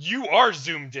you are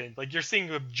zoomed in, like you're seeing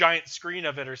a giant screen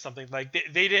of it or something. Like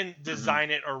they didn't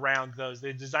design it around those;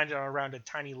 they designed it around a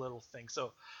tiny little thing.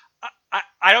 So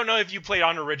I don't know if you played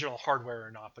on original hardware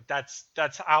or not, but that's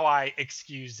how I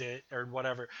excuse it or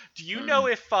whatever. Do you know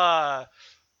if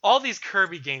all these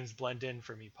Kirby games blend in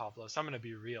for me, Pablo? So I'm gonna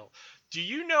be real. Do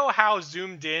you know how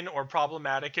zoomed in or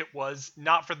problematic it was?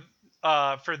 Not for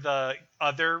the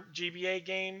other GBA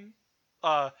game.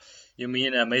 You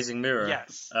mean Amazing Mirror?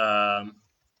 Yes.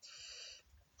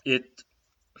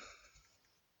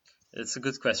 It's a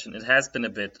good question. It has been a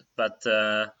bit, but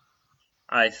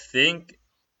I think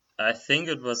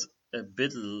it was a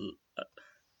bit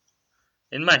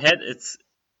in my head.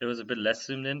 It was a bit less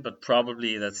zoomed in, but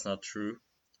probably that's not true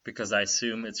because I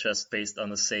assume it's just based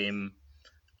on the same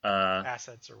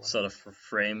assets or sort of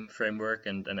framework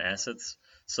and assets.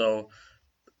 So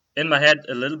in my head,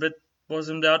 a little bit more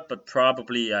zoomed out, but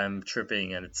probably I'm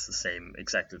tripping and it's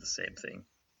exactly the same thing.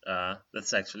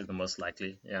 That's actually the most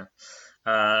likely. Yeah.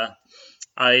 I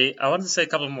want to say a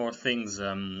couple more things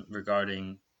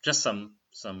regarding just some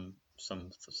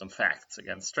facts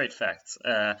again, straight facts.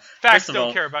 Facts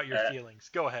don't care about your feelings.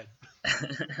 Go ahead.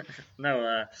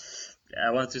 No,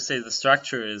 I wanted to say the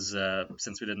structure is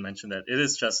since we didn't mention that, it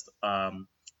is just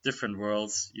different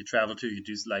worlds you travel to. You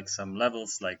do like some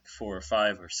levels, like 4 or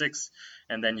 5 or 6,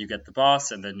 and then you get the boss,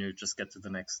 and then you just get to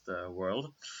the next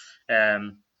world.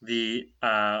 The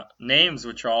names,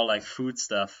 which are all like food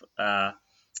stuff,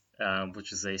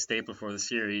 which is a staple for the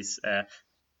series.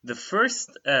 The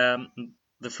first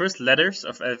letters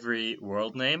of every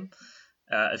world name,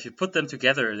 if you put them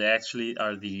together, they actually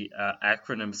are the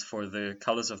acronyms for the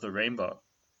colors of the rainbow.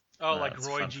 Oh, like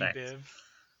Roy G. Biv.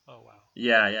 Oh wow.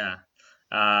 Yeah.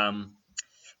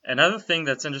 Another thing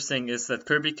that's interesting is that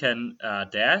Kirby can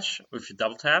dash if you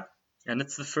double tap, and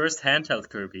it's the first handheld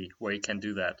Kirby where you can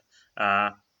do that.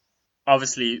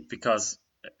 Obviously, because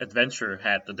Adventure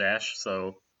had the dash,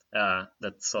 so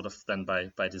that's sort of then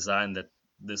by design that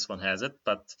this one has it.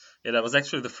 But yeah, that was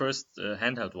actually the first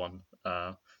handheld one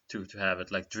to have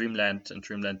it. Like Dreamland and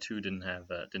Dreamland 2 didn't have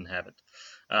it.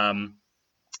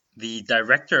 The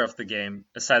director of the game,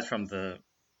 aside from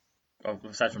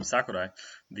Sakurai,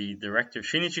 the director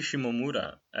Shinichi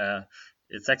Shimomura,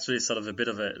 it's actually sort of a bit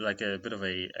of a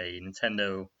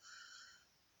Nintendo.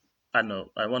 I don't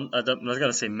know. I'm not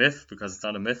gonna say myth because it's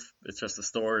not a myth. It's just a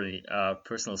story,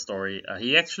 personal story.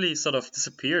 He actually sort of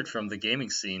disappeared from the gaming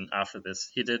scene after this.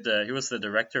 He was the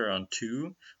director on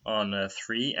 2, on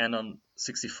 3, and on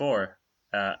 64,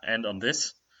 and on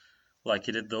this. Like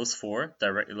he did those 4.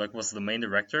 Was the main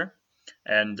director,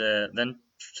 and then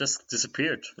just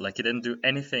disappeared. Like he didn't do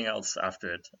anything else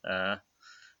after it.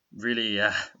 Really,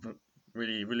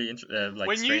 really like.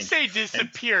 When strange. You say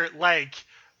disappear,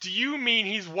 do you mean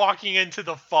he's walking into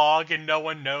the fog and no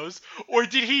one knows, or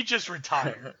did he just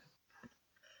retire?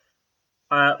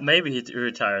 Maybe he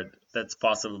retired. That's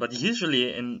possible. But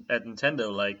usually at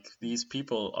Nintendo, like these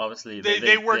people, obviously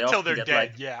they work till they're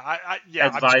dead.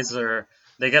 Advisor.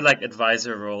 They get like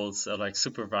advisor roles, or like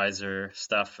supervisor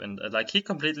stuff, and like he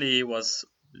completely was.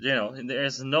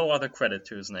 There's no other credit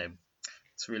to his name.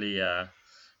 It's really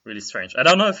really strange. I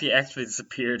don't know if he actually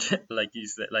disappeared. Like you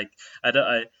said, like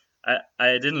I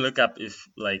didn't look up if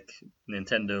like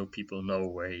Nintendo people know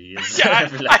where he is. I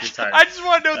just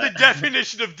want to know the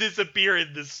definition of disappear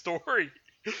in this story.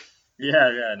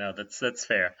 Yeah, no, that's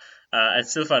fair. I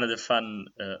still find it a fun,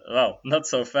 well, not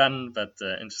so fun, but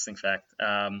interesting fact.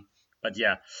 But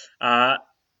yeah, uh,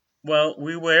 well,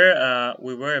 we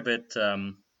were a bit.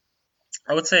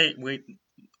 I would say we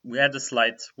had a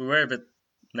slight. We were a bit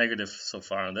negative so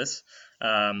far on this.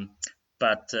 Um,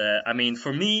 but I mean,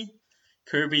 for me,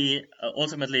 Kirby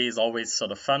ultimately is always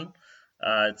sort of fun.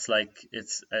 It's like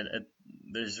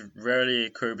there's rarely a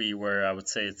Kirby where I would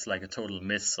say it's like a total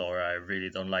miss or I really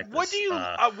don't like What do this.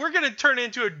 you? We're gonna turn it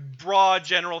into a broad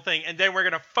general thing, and then we're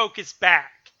gonna focus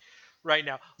back right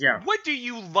now. Yeah, What do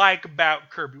you like about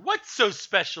Kirby? What's so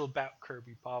special about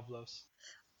Kirby, Pavlos?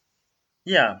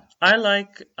 yeah, I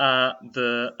like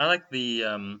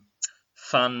the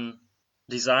fun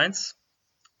designs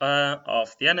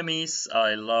of the enemies.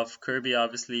 I love Kirby,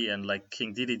 obviously, and like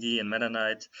King Dedede and Meta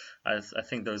Knight. I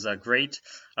think those are great.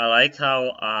 I like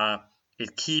how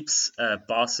it keeps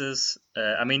bosses.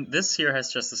 I mean, this here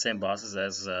has just the same bosses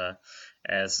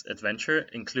as Adventure,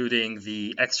 including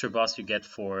the extra boss you get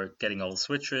for getting all the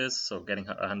switches, so getting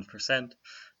 100%.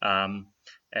 Um,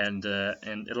 and I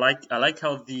like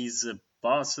how these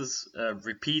bosses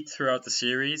repeat throughout the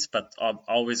series, but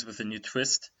always with a new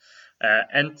twist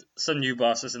and some new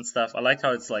bosses and stuff. I like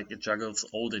how it's like it juggles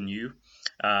old and new.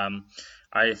 Um,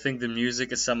 I think the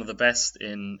music is some of the best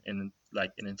in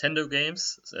like in Nintendo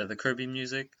games, the Kirby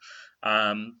music.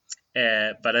 Um,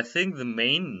 but I think the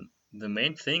main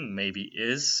thing maybe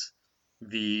is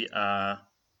the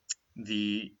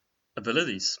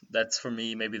abilities. That's for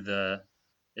me maybe the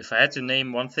if I had to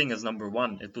name one thing as number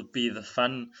one, it would be the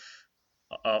fun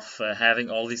of having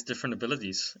all these different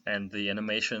abilities and the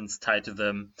animations tied to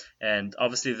them. And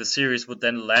obviously, the series would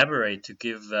then elaborate to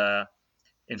give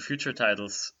in future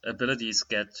titles abilities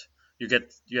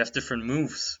you have different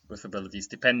moves with abilities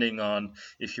depending on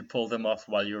if you pull them off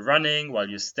while you're running, while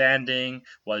you're standing,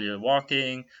 while you're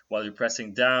walking, while you're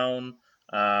pressing down,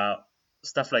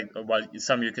 stuff like while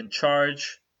some you can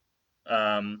charge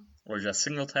or just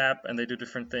single tap and they do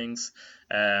different things.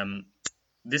 Um,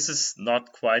 this is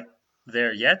not quite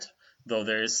there yet, though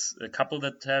there's a couple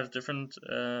that have different,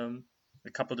 a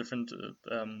couple different,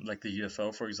 like the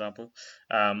UFO, for example.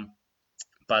 Um,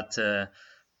 but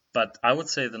but I would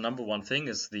say the number one thing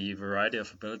is the variety of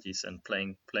abilities and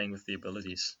playing with the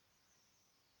abilities.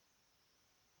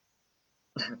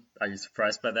 Are you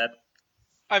surprised by that?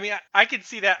 I mean, I can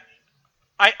see that.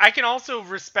 I can also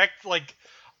respect like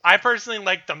I personally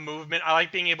like the movement. I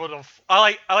like being able to.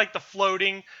 I like the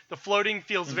floating. The floating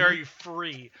feels Hmm. very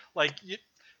free. Like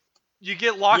you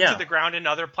get locked to Yeah, the ground in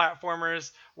other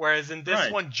platformers, whereas in this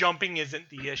right, one, jumping isn't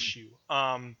the issue.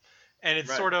 And it's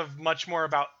right. sort of much more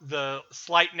about the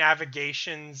slight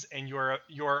navigations and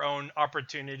your own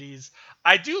opportunities.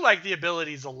 I do like the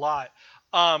abilities a lot.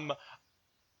 Um,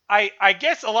 I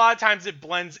guess a lot of times it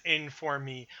blends in for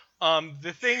me.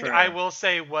 The thing I Sure. will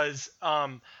say was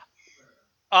um,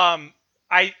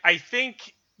 I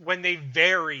think when they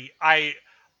vary, I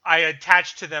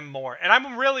attach to them more, and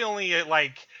I'm really only at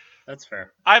like That's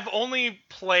fair. I've only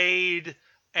played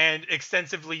and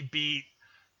extensively beat,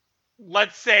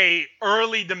 let's say,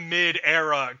 early to mid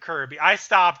era Kirby. I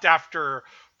stopped after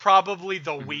probably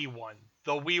the Hmm. Wii one.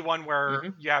 The Wii one where Hmm.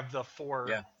 you have the four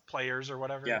Yeah, players or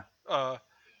whatever. yeah, Uh,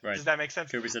 right. does that make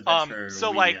sense? Kirby's Adventure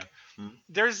So Wii, yeah. like Mhm.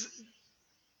 there's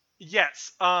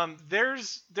yes,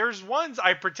 there's ones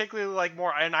I particularly like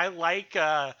more, and I like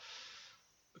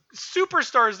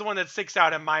Superstar is the one that sticks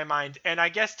out in my mind, and I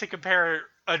guess to compare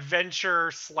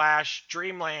Adventure slash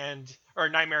Dreamland or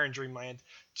Nightmare in Dreamland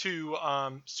to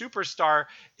Superstar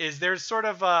is there's sort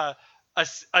of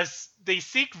they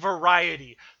seek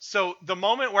variety. So the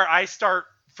moment where I start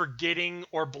forgetting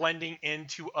or blending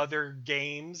into other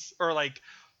games or like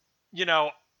you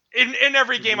know, in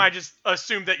every game, Mhm. I just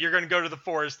assume that you're going to go to the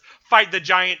forest, fight the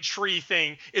giant tree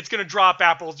thing. It's going to drop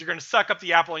apples. You're going to suck up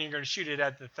the apple and you're going to shoot it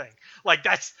at the thing. Like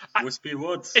Wispy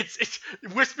Woods. it's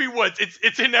Wispy Woods.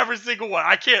 It's in every single one.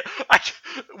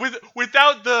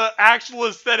 Without the actual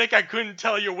aesthetic, I couldn't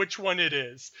tell you which one it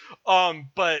is.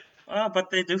 But But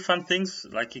they do fun things.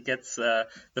 Like he gets the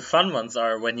fun ones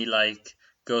are when he like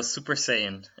goes Super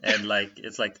Saiyan and like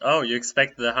it's like oh you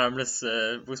expect the harmless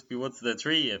Wispy Woods the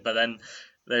tree, but then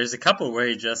there's a couple where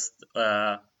he just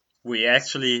we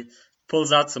actually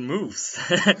pulls out some moves,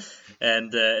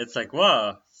 and it's like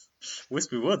wow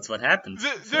Wispy Woods what happened?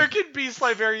 there could be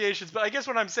slight variations. But I guess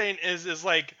what I'm saying is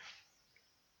like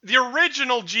the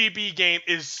original GB game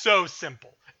is so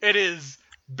simple. It is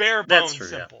bare That's bones true,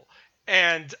 yeah. simple.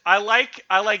 And I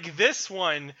like this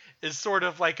one is sort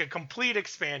of like a complete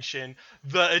expansion.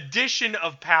 The addition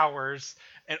of powers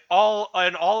and all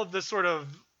of the sort of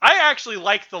I actually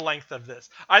like the length of this.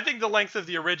 I think the length of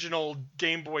the original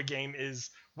Game Boy game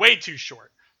is way too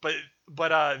short. But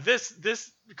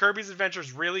this Kirby's Adventure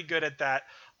is really good at that.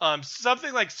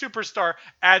 Something like Superstar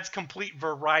adds complete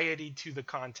variety to the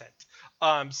content.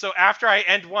 So after I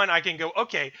end one, I can go,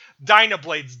 okay,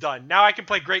 Dynablade's done. Now I can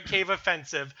play Great Cave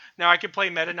Offensive. Now I can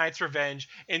play Meta Knight's Revenge.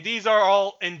 And these are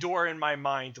all endure in my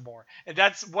mind more. And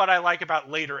that's what I like about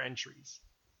later entries.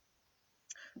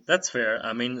 That's fair.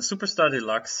 I mean, Superstar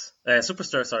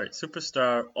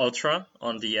Ultra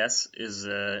on DS is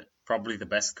probably the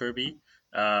best Kirby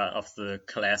of the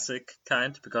classic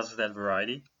kind because of that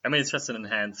variety. I mean, it's just an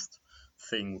enhanced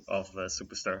thing of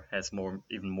Superstar. Has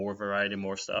even more variety,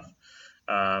 more stuff.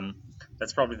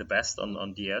 That's probably the best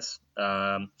on DS.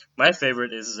 My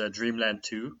favorite is Dreamland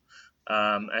 2,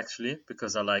 actually,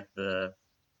 because I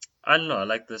don't know, I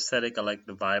like the aesthetic, I like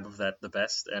the vibe of that the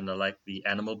best, and I like the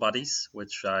animal bodies,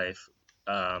 which I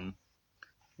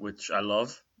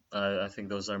love. I think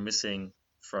those are missing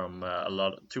from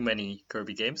too many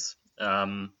Kirby games.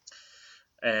 But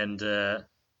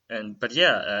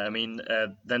yeah, I mean,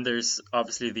 then there's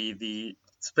obviously the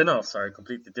spin-offs are a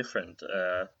completely different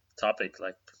topic.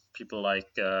 Like people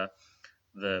like the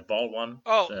ball one.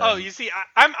 You see,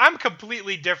 I'm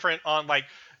completely different on like.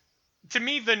 To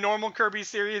me, the normal Kirby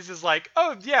series is like,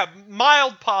 oh yeah,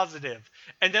 mild positive,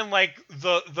 and then like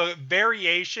the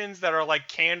variations that are like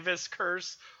Canvas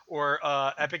Curse or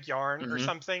Epic Yarn or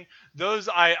something. Those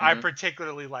I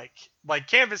particularly like. Like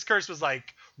Canvas Curse was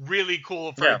like really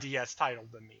cool for a DS title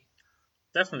to me.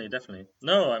 Definitely.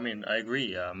 No, I mean I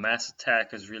agree. Mass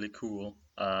Attack is really cool.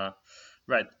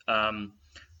 Right.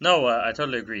 No, I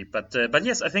totally agree. But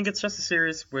yes, I think it's just a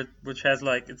series which has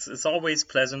like it's always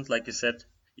pleasant, like you said.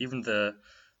 Even the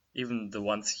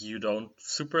ones you don't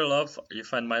super love, you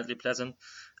find mildly pleasant.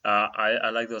 I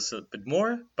like those a bit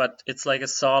more, but it's like a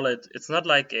solid. It's not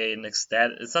like an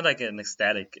ecstatic. It's not like an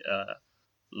ecstatic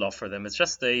love for them. It's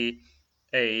just a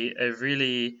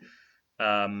really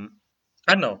I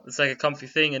don't know. It's like a comfy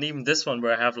thing, and even this one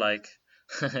where I have like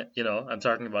I'm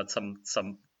talking about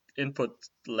some input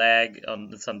lag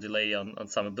on some delay on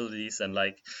some abilities and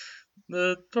like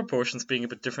the proportions being a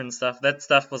bit different and stuff. That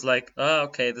stuff was like, oh,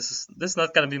 okay, this is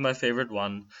not gonna be my favorite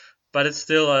one, but it's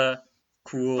still a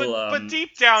cool. But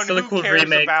deep down, still who a cool cares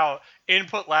remake. about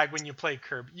input lag when you play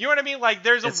Kirby? You know what I mean? Like,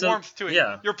 there's a warmth to it.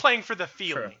 Yeah. You're playing for the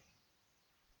feeling.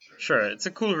 Sure, it's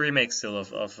a cool remake still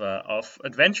of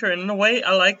Adventure, and in a way,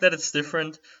 I like that it's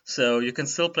different. So you can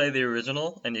still play the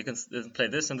original, and you can play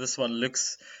this, and this one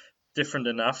looks different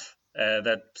enough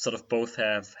that sort of both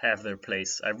have their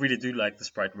place. I really do like the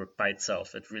sprite work by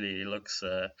itself. It really looks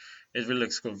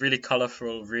cool, really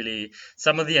colorful. Really,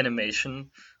 some of the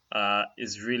animation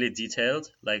is really detailed.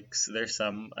 Like there's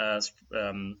some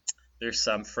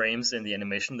frames in the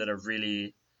animation that are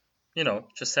really,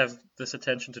 just have this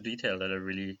attention to detail that I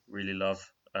really really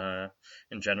love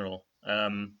in general.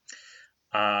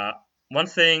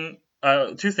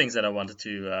 Two things that I wanted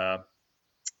to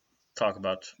talk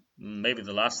about, maybe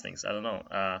the last things, I don't know,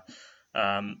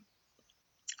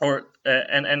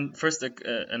 and first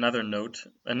another note,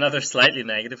 another slightly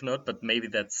negative note, but maybe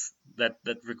that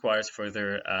requires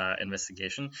further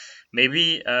investigation.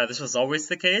 Maybe this was always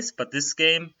the case, but this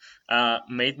game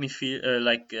made me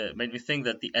made me think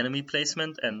that the enemy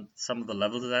placement and some of the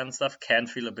level design and stuff can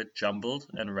feel a bit jumbled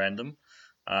and random.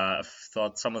 I've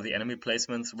thought some of the enemy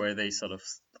placements where they sort of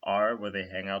are, where they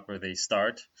hang out, where they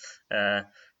start.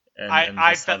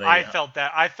 I felt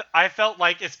that. I felt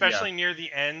like, especially near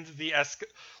the end, the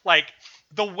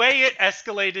way it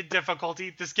escalated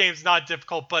difficulty. This game's not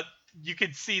difficult, but you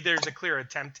could see there's a clear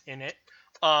attempt in it.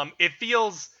 It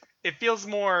feels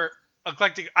more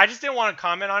eclectic. I just didn't want to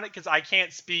comment on it because I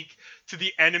can't speak to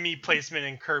the enemy placement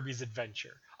in Kirby's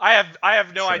Adventure. I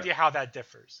have no idea how that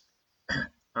differs.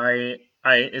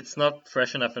 It's not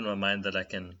fresh enough in my mind that I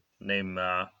can name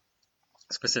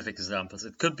specific examples.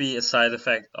 It could be a side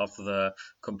effect of the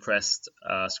compressed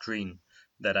screen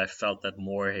that I felt that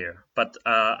more here. But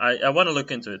I want to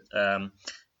look into it. I'm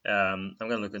going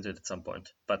to look into it at some point.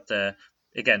 But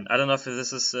again, I don't know if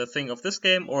this is a thing of this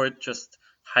game or it just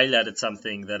highlighted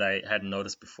something that I hadn't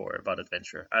noticed before about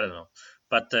Adventure. I don't know.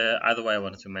 But either way, I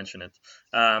wanted to mention it.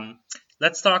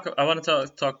 Let's talk. I want to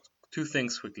talk two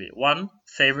things quickly. One,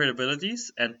 favorite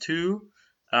abilities, and two,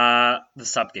 the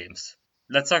sub games.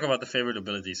 Let's talk about the favorite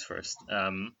abilities first.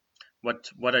 What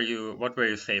were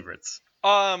your favorites?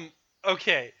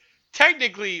 Okay.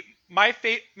 Technically, my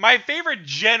favorite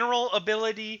general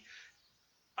ability,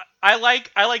 I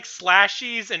like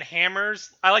slashies and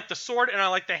hammers. I like the sword and I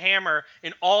like the hammer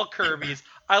in all Kirby's.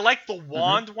 I like the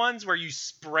wand ones where you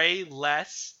spray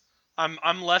less.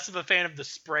 I'm less of a fan of the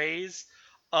sprays.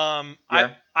 I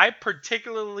Yeah, I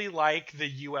particularly like the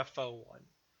UFO one.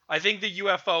 I think the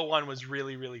UFO one was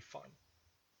really really fun.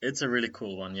 it's a really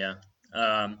cool one. Yeah.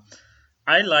 Um,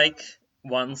 I like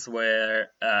ones where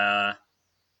I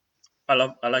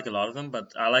like a lot of them,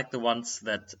 but I like the ones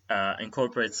that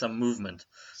incorporate some movement.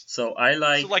 So I So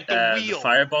like like the the wheel.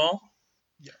 fireball.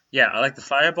 Yeah. Yeah, I like the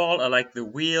fireball. I like the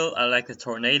wheel. I like the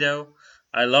tornado.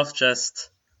 I love just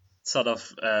sort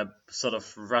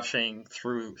of rushing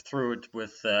through it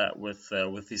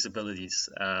with these abilities.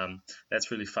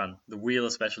 That's really fun. The wheel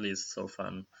especially is so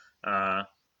fun. Uh,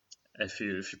 if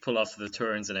you pull off the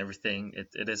turns and everything,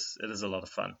 it is a lot of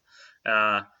fun.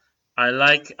 Uh, I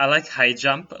like high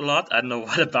jump a lot. I don't know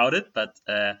what about it, but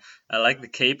I like the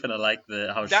cape and I like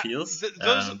the how it That feels.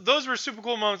 those were super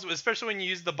cool moments, especially when you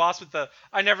use the boss with the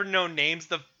I never know names,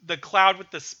 the cloud with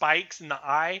the spikes in the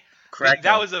eye. That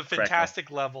Crackle, was a crackle.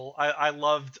 fantastic level. I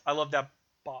loved that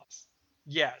boss.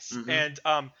 Yes, Hmm. and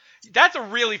that's a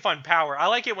really fun power. I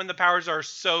like it when the powers are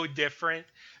so different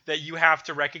that you have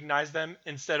to recognize them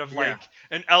instead of Yeah, like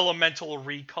an elemental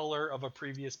recolor of a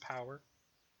previous power.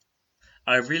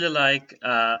 I really like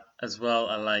as well.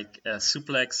 I like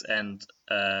suplex and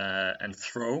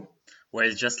throw, where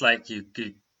it's just like you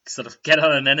sort of get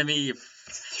on an enemy, you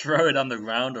throw it on the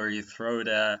ground, or you throw it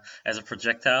as a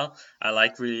projectile. I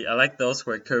like those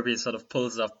where Kirby sort of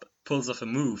pulls off a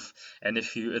move, and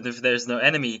if there's no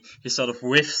enemy, he sort of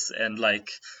whiffs and like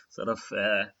sort of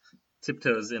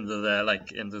tiptoes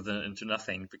into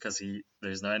nothing because he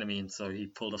there's no enemy, and so he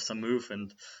pulled off some move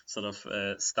and sort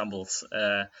of stumbles.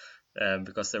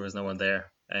 Because there was no one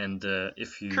there. And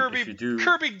if you do,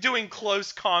 Kirby doing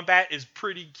close combat is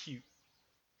pretty cute.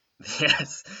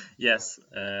 yes, yes.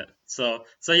 So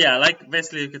yeah, I like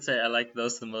basically you could say I like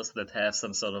those the most that have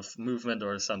some sort of movement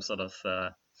or some sort of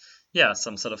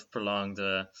some sort of prolonged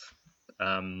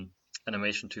um,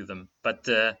 animation to them. But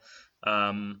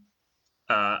um,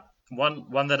 uh,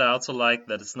 one that I also like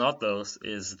that it's not those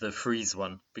is the freeze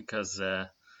one because the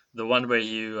one where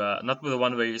you not the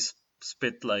one where you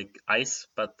spit like ice,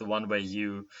 but the one where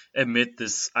you emit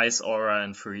this ice aura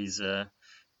and freeze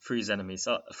enemies.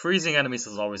 Freezing enemies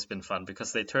has always been fun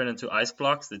because they turn into ice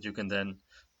blocks that you can then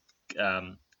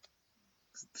um,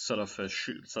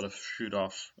 shoot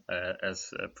off as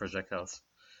projectiles.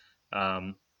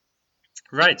 Um,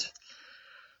 right.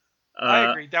 I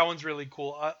Uh, agree. That one's really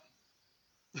cool.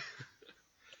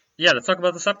 Yeah, let's talk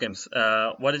about the sub games.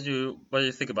 What did you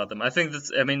think about them? I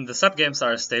mean the sub games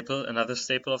are a staple, another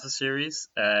staple of the series,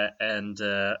 and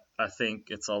I think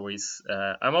it's always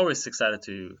I'm always excited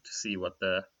to see what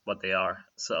they are.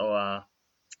 So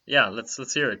yeah,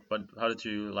 let's hear it. But how did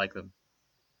you like them?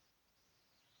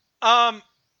 Um,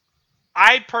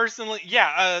 I personally,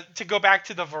 yeah, to go back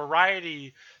to the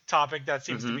variety topic that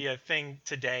seems to Mm-hmm. be a thing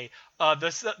today.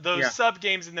 Those Yeah. sub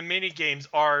games and the mini games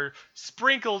are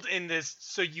sprinkled in this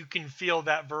so you can feel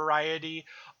that variety.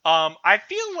 I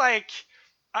feel like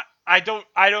I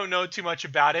don't know too much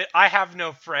about it. I have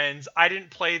no friends. I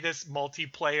didn't play this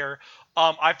multiplayer.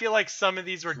 I feel like some of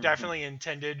these were definitely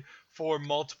intended for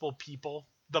multiple people,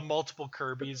 the multiple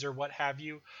Kirby's or what have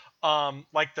you.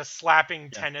 Like the slapping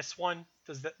Yeah. tennis one.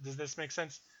 Does this make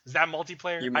sense? Is that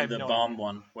multiplayer? You I mean have the no bomb idea.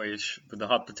 one with the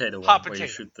hot potato Hot one where you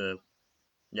potato. shoot the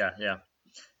yeah, yeah.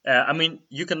 I mean,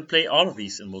 you can play all of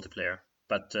these in multiplayer,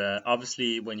 but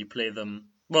obviously when you play them,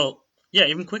 well, yeah,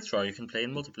 even Quick Draw you can play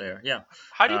in multiplayer. Yeah.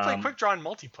 How do you play Um, Quick Draw in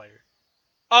multiplayer?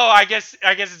 Oh, I guess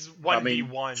it's I one v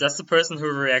mean, one. just the person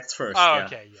who reacts first. Oh, Yeah.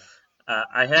 okay, yeah.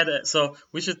 I had a, so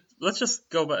we should let's just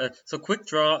go by. So Quick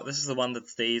Draw. This is the one that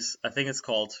stays. I think it's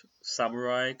called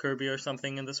Samurai Kirby or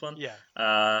something in this one. Yeah.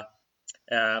 Uh,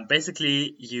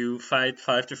 Basically, you fight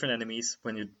 5 different enemies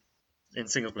when you in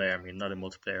single player. I mean, not in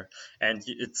multiplayer. And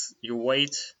you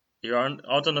wait. You're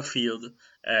out on a field.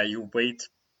 You wait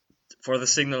for the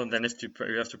signal, and then if you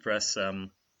have to press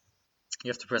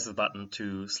the button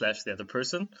to slash the other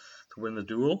person to win the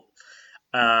duel.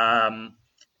 Um,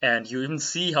 and you even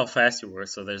see how fast you were.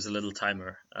 So there's a little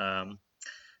timer.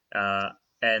 Uh,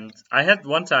 and I had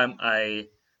one time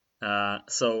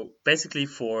so basically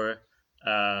for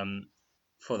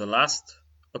the last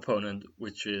opponent,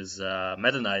 which is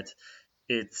Meta Knight,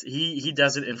 he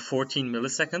does it in 14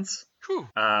 milliseconds. Whew.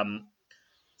 Um,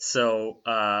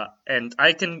 and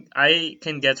I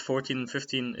can get 14 and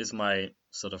 15 is my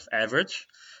sort of average.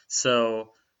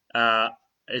 So uh,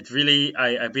 it really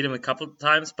I beat him a couple of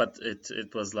times, but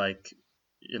it was like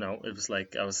it was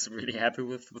like I was really happy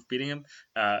with beating him.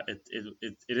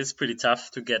 It is pretty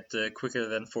tough to get quicker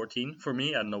than 14 for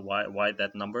me. I don't know why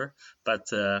that number, but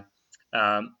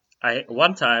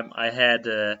one time I had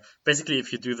basically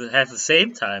if you have the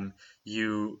same time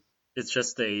it's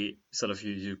just a sort of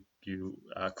you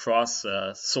cross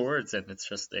swords and it's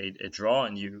just a draw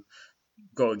and you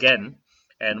go again.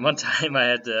 And one time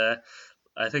I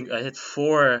think I had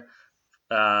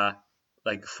uh,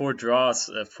 four draws,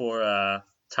 four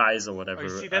ties or Oh, you whatever.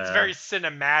 see, that's very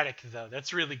cinematic, though.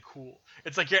 That's really cool.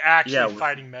 It's like you're actually Yeah,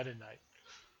 fighting Meta Knight.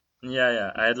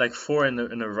 yeah. I had like four in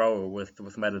a row with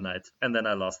Meta Knight, and then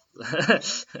I lost.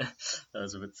 That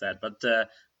was a bit sad,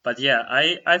 but yeah,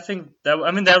 I think that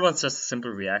one's just a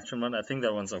simple reaction one. I think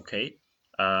that one's okay.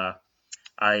 Uh,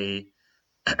 I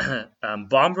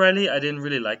Bomb Rally I didn't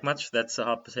really like much. That's a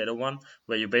hot potato one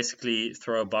where you basically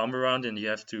throw a bomb around and you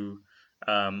have to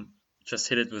um, just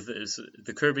hit it with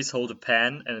the Kirby's hold a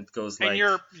pan and it goes And like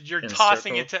you're in a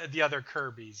tossing it circle. to the other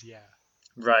Kirby's, yeah.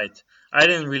 Right. I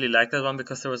didn't really like that one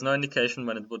because there was no indication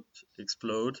when it would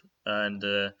explode, and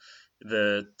the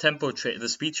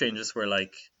speed changes were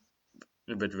like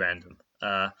a bit random.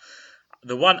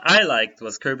 The one I liked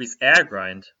was Kirby's Air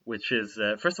Grind, which is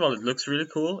first of all it looks really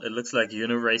cool. It looks like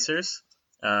Uniracers,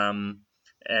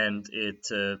 and it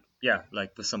yeah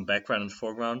like with some background and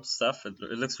foreground stuff. It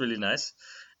looks really nice,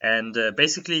 and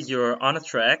basically you're on a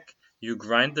track. You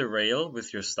grind the rail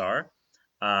with your star.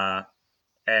 Uh,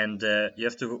 and you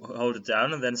have to hold it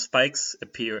down, and then spikes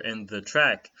appear in the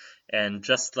track. And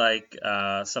just like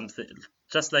a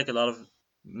lot of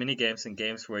mini games and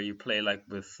games where you play like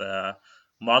with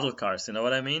model cars, you know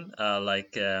what I mean?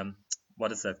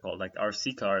 What is that called? Like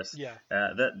RC cars. Yeah.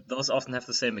 Those often have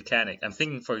the same mechanic. I'm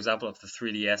thinking, for example, of the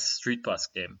 3DS Street Bus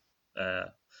game uh,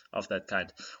 of that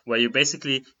kind, where you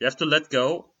have to let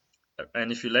go,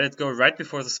 and if you let it go right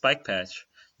before the spike patch,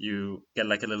 you get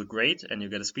like a little grade and you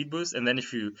get a speed boost. And then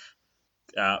if you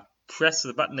uh, press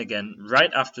the button again right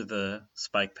after the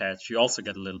spike patch, you also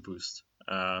get a little boost.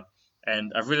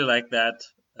 And I really like that.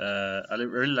 I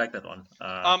really like that one.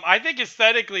 I think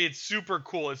aesthetically it's super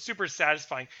cool. It's super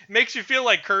satisfying. It makes you feel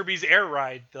like Kirby's Air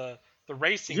Ride, the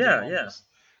racing game Yeah, almost.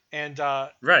 And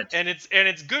right.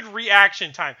 it's good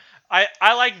reaction time. I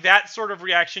like that sort of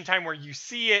reaction time where you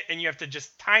see it and you have to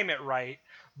just time it right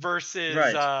versus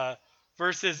Right. a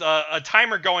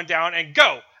timer going down and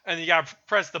go and you gotta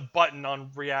press the button on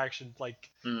reaction.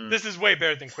 Like Mm. this is way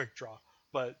better than Quick Draw.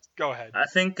 But go ahead. I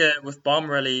think with Bomb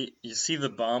Rally, you see the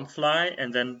bomb fly,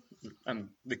 and then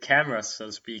the camera, so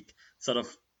to speak, sort of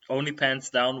only pans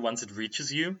down once it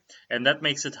reaches you, and that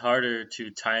makes it harder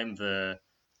to time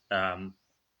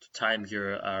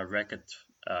your racket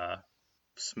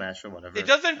smash or It whatever.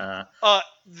 doesn't.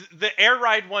 The air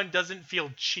ride one doesn't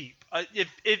feel cheap. If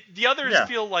the others Yeah,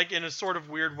 feel like in a sort of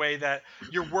weird way that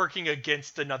you're working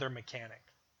against another mechanic.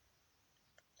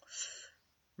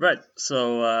 right.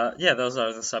 So yeah, those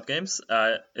are the sub games.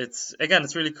 It's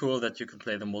really cool that you can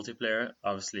play the multiplayer.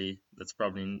 Obviously, that's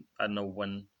probably I don't know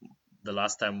when the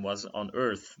last time was on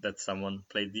Earth that someone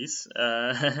played these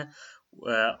on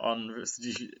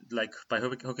like by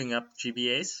hooking up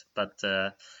GBAs, but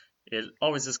it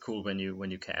always is cool when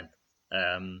you can.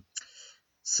 Um,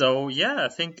 so yeah, I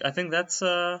think that's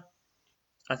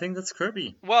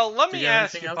Kirby. Well, let Do me you have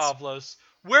ask anything you, else? Pavlos,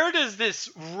 where does this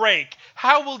rank?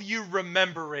 How will you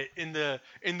remember it in the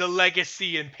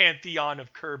legacy and pantheon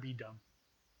of Kirbydom?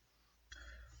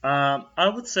 I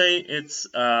would say it's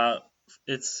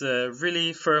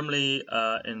really firmly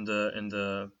in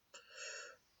the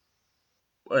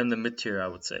mid tier. I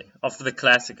would say of the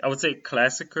classic. I would say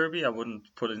classic Kirby. I wouldn't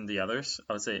put it in the others.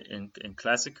 I would say in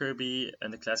classic Kirby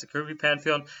and the classic Kirby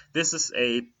pantheon. This is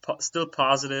a still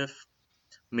positive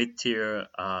mid tier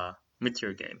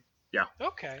game. Yeah,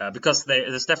 Okay. because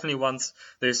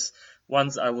there's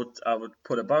ones I would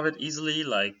put above it easily,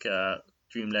 like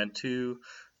Dreamland 2,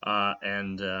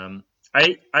 and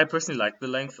I personally like the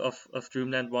length of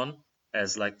Dreamland 1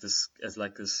 as like this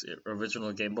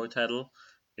original Game Boy title.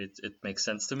 It makes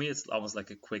sense to me. It's almost like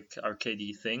a quick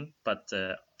arcadey thing, but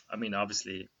I mean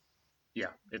obviously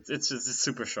yeah, it's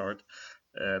super short.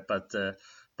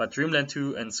 But Dreamland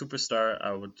 2 and Superstar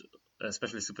I would,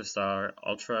 especially Superstar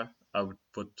Ultra, I would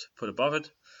put above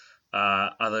it.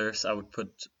 Others I would put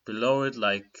below it,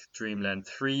 like Dreamland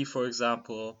 3, for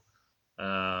example.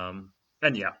 And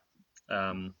yeah,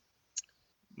 um,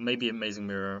 maybe Amazing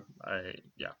Mirror.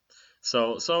 Yeah.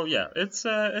 So yeah, it's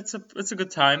a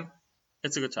good time.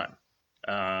 It's a good time.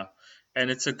 Uh, and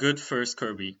it's a good first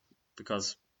Kirby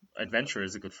because Adventure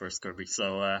is a good first Kirby.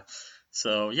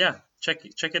 So yeah, check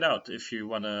it out if you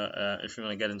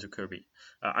wanna get into Kirby.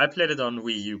 I played it on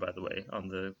Wii U, by the way, on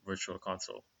the Virtual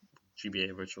Console,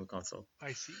 GBA Virtual Console.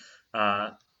 I see.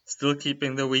 Uh, Still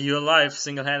keeping the Wii U alive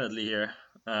single-handedly here.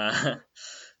 Uh,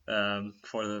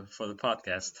 for the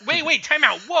podcast. Wait, time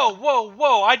out.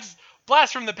 Whoa. I just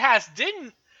blast from the past.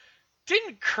 Didn't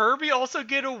Kirby also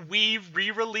get a Wii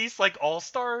re-release like All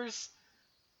Stars?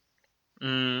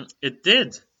 It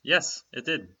did. Yes, it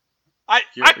did. I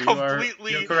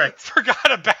completely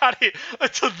forgot about it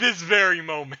until this very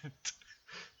moment.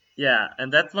 Yeah,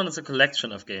 and that one is a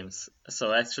collection of games.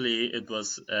 So actually, it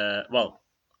was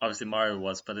obviously Mario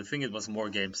was, but I think it was more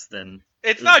games than.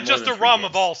 It's not just a ROM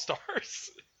of All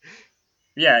Stars.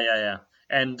 Yeah.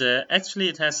 And actually,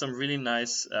 it has some really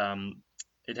nice.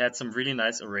 It had some really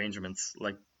nice arrangements,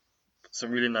 like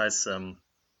some really nice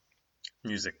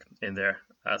music in there.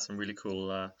 Some really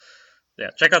cool.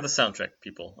 Check out the soundtrack,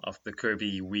 people, of the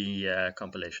Kirby Wii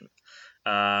compilation.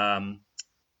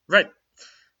 Right.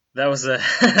 That was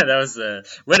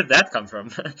where did that come from?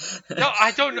 No,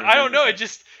 I don't know. It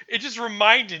just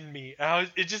reminded me.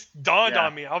 It just dawned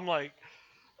on me. I'm like,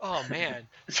 oh man.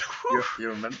 you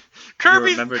remember?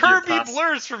 Kirby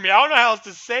blurs for me. I don't know how else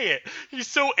to say it. He's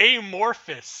so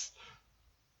amorphous.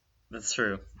 That's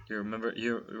true. You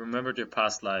remembered your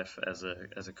past life as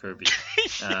a Kirby.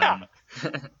 Yeah.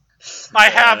 I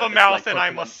have a mouth and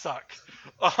I must suck.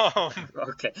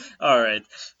 Okay, all right.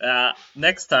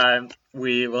 Next time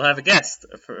we will have a guest,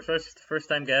 first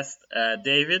time guest,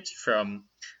 David from.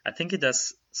 I think he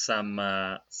does some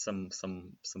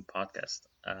podcast.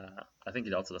 I think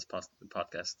he also does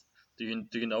podcast.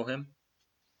 Do you know him?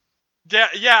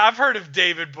 Yeah, I've heard of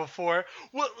David before.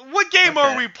 What game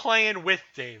are we playing with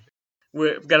David?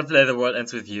 We're gonna play The World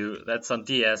Ends With You. That's on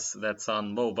DS. That's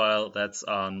on mobile. That's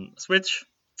on Switch.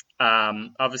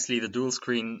 Obviously, the dual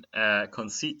screen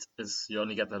conceit is you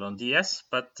only get that on DS,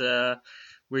 but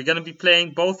we're gonna be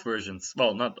playing both versions.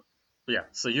 Well,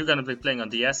 so you're gonna be playing on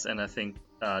DS, and I think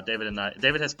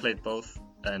David has played both,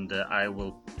 and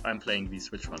I'm playing the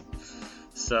Switch one.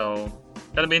 So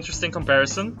gonna be interesting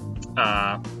comparison.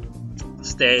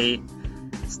 Stay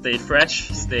fresh,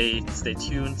 stay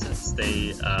tuned,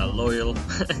 stay loyal,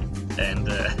 and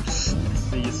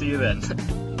see you then.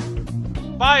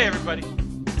 Bye, everybody.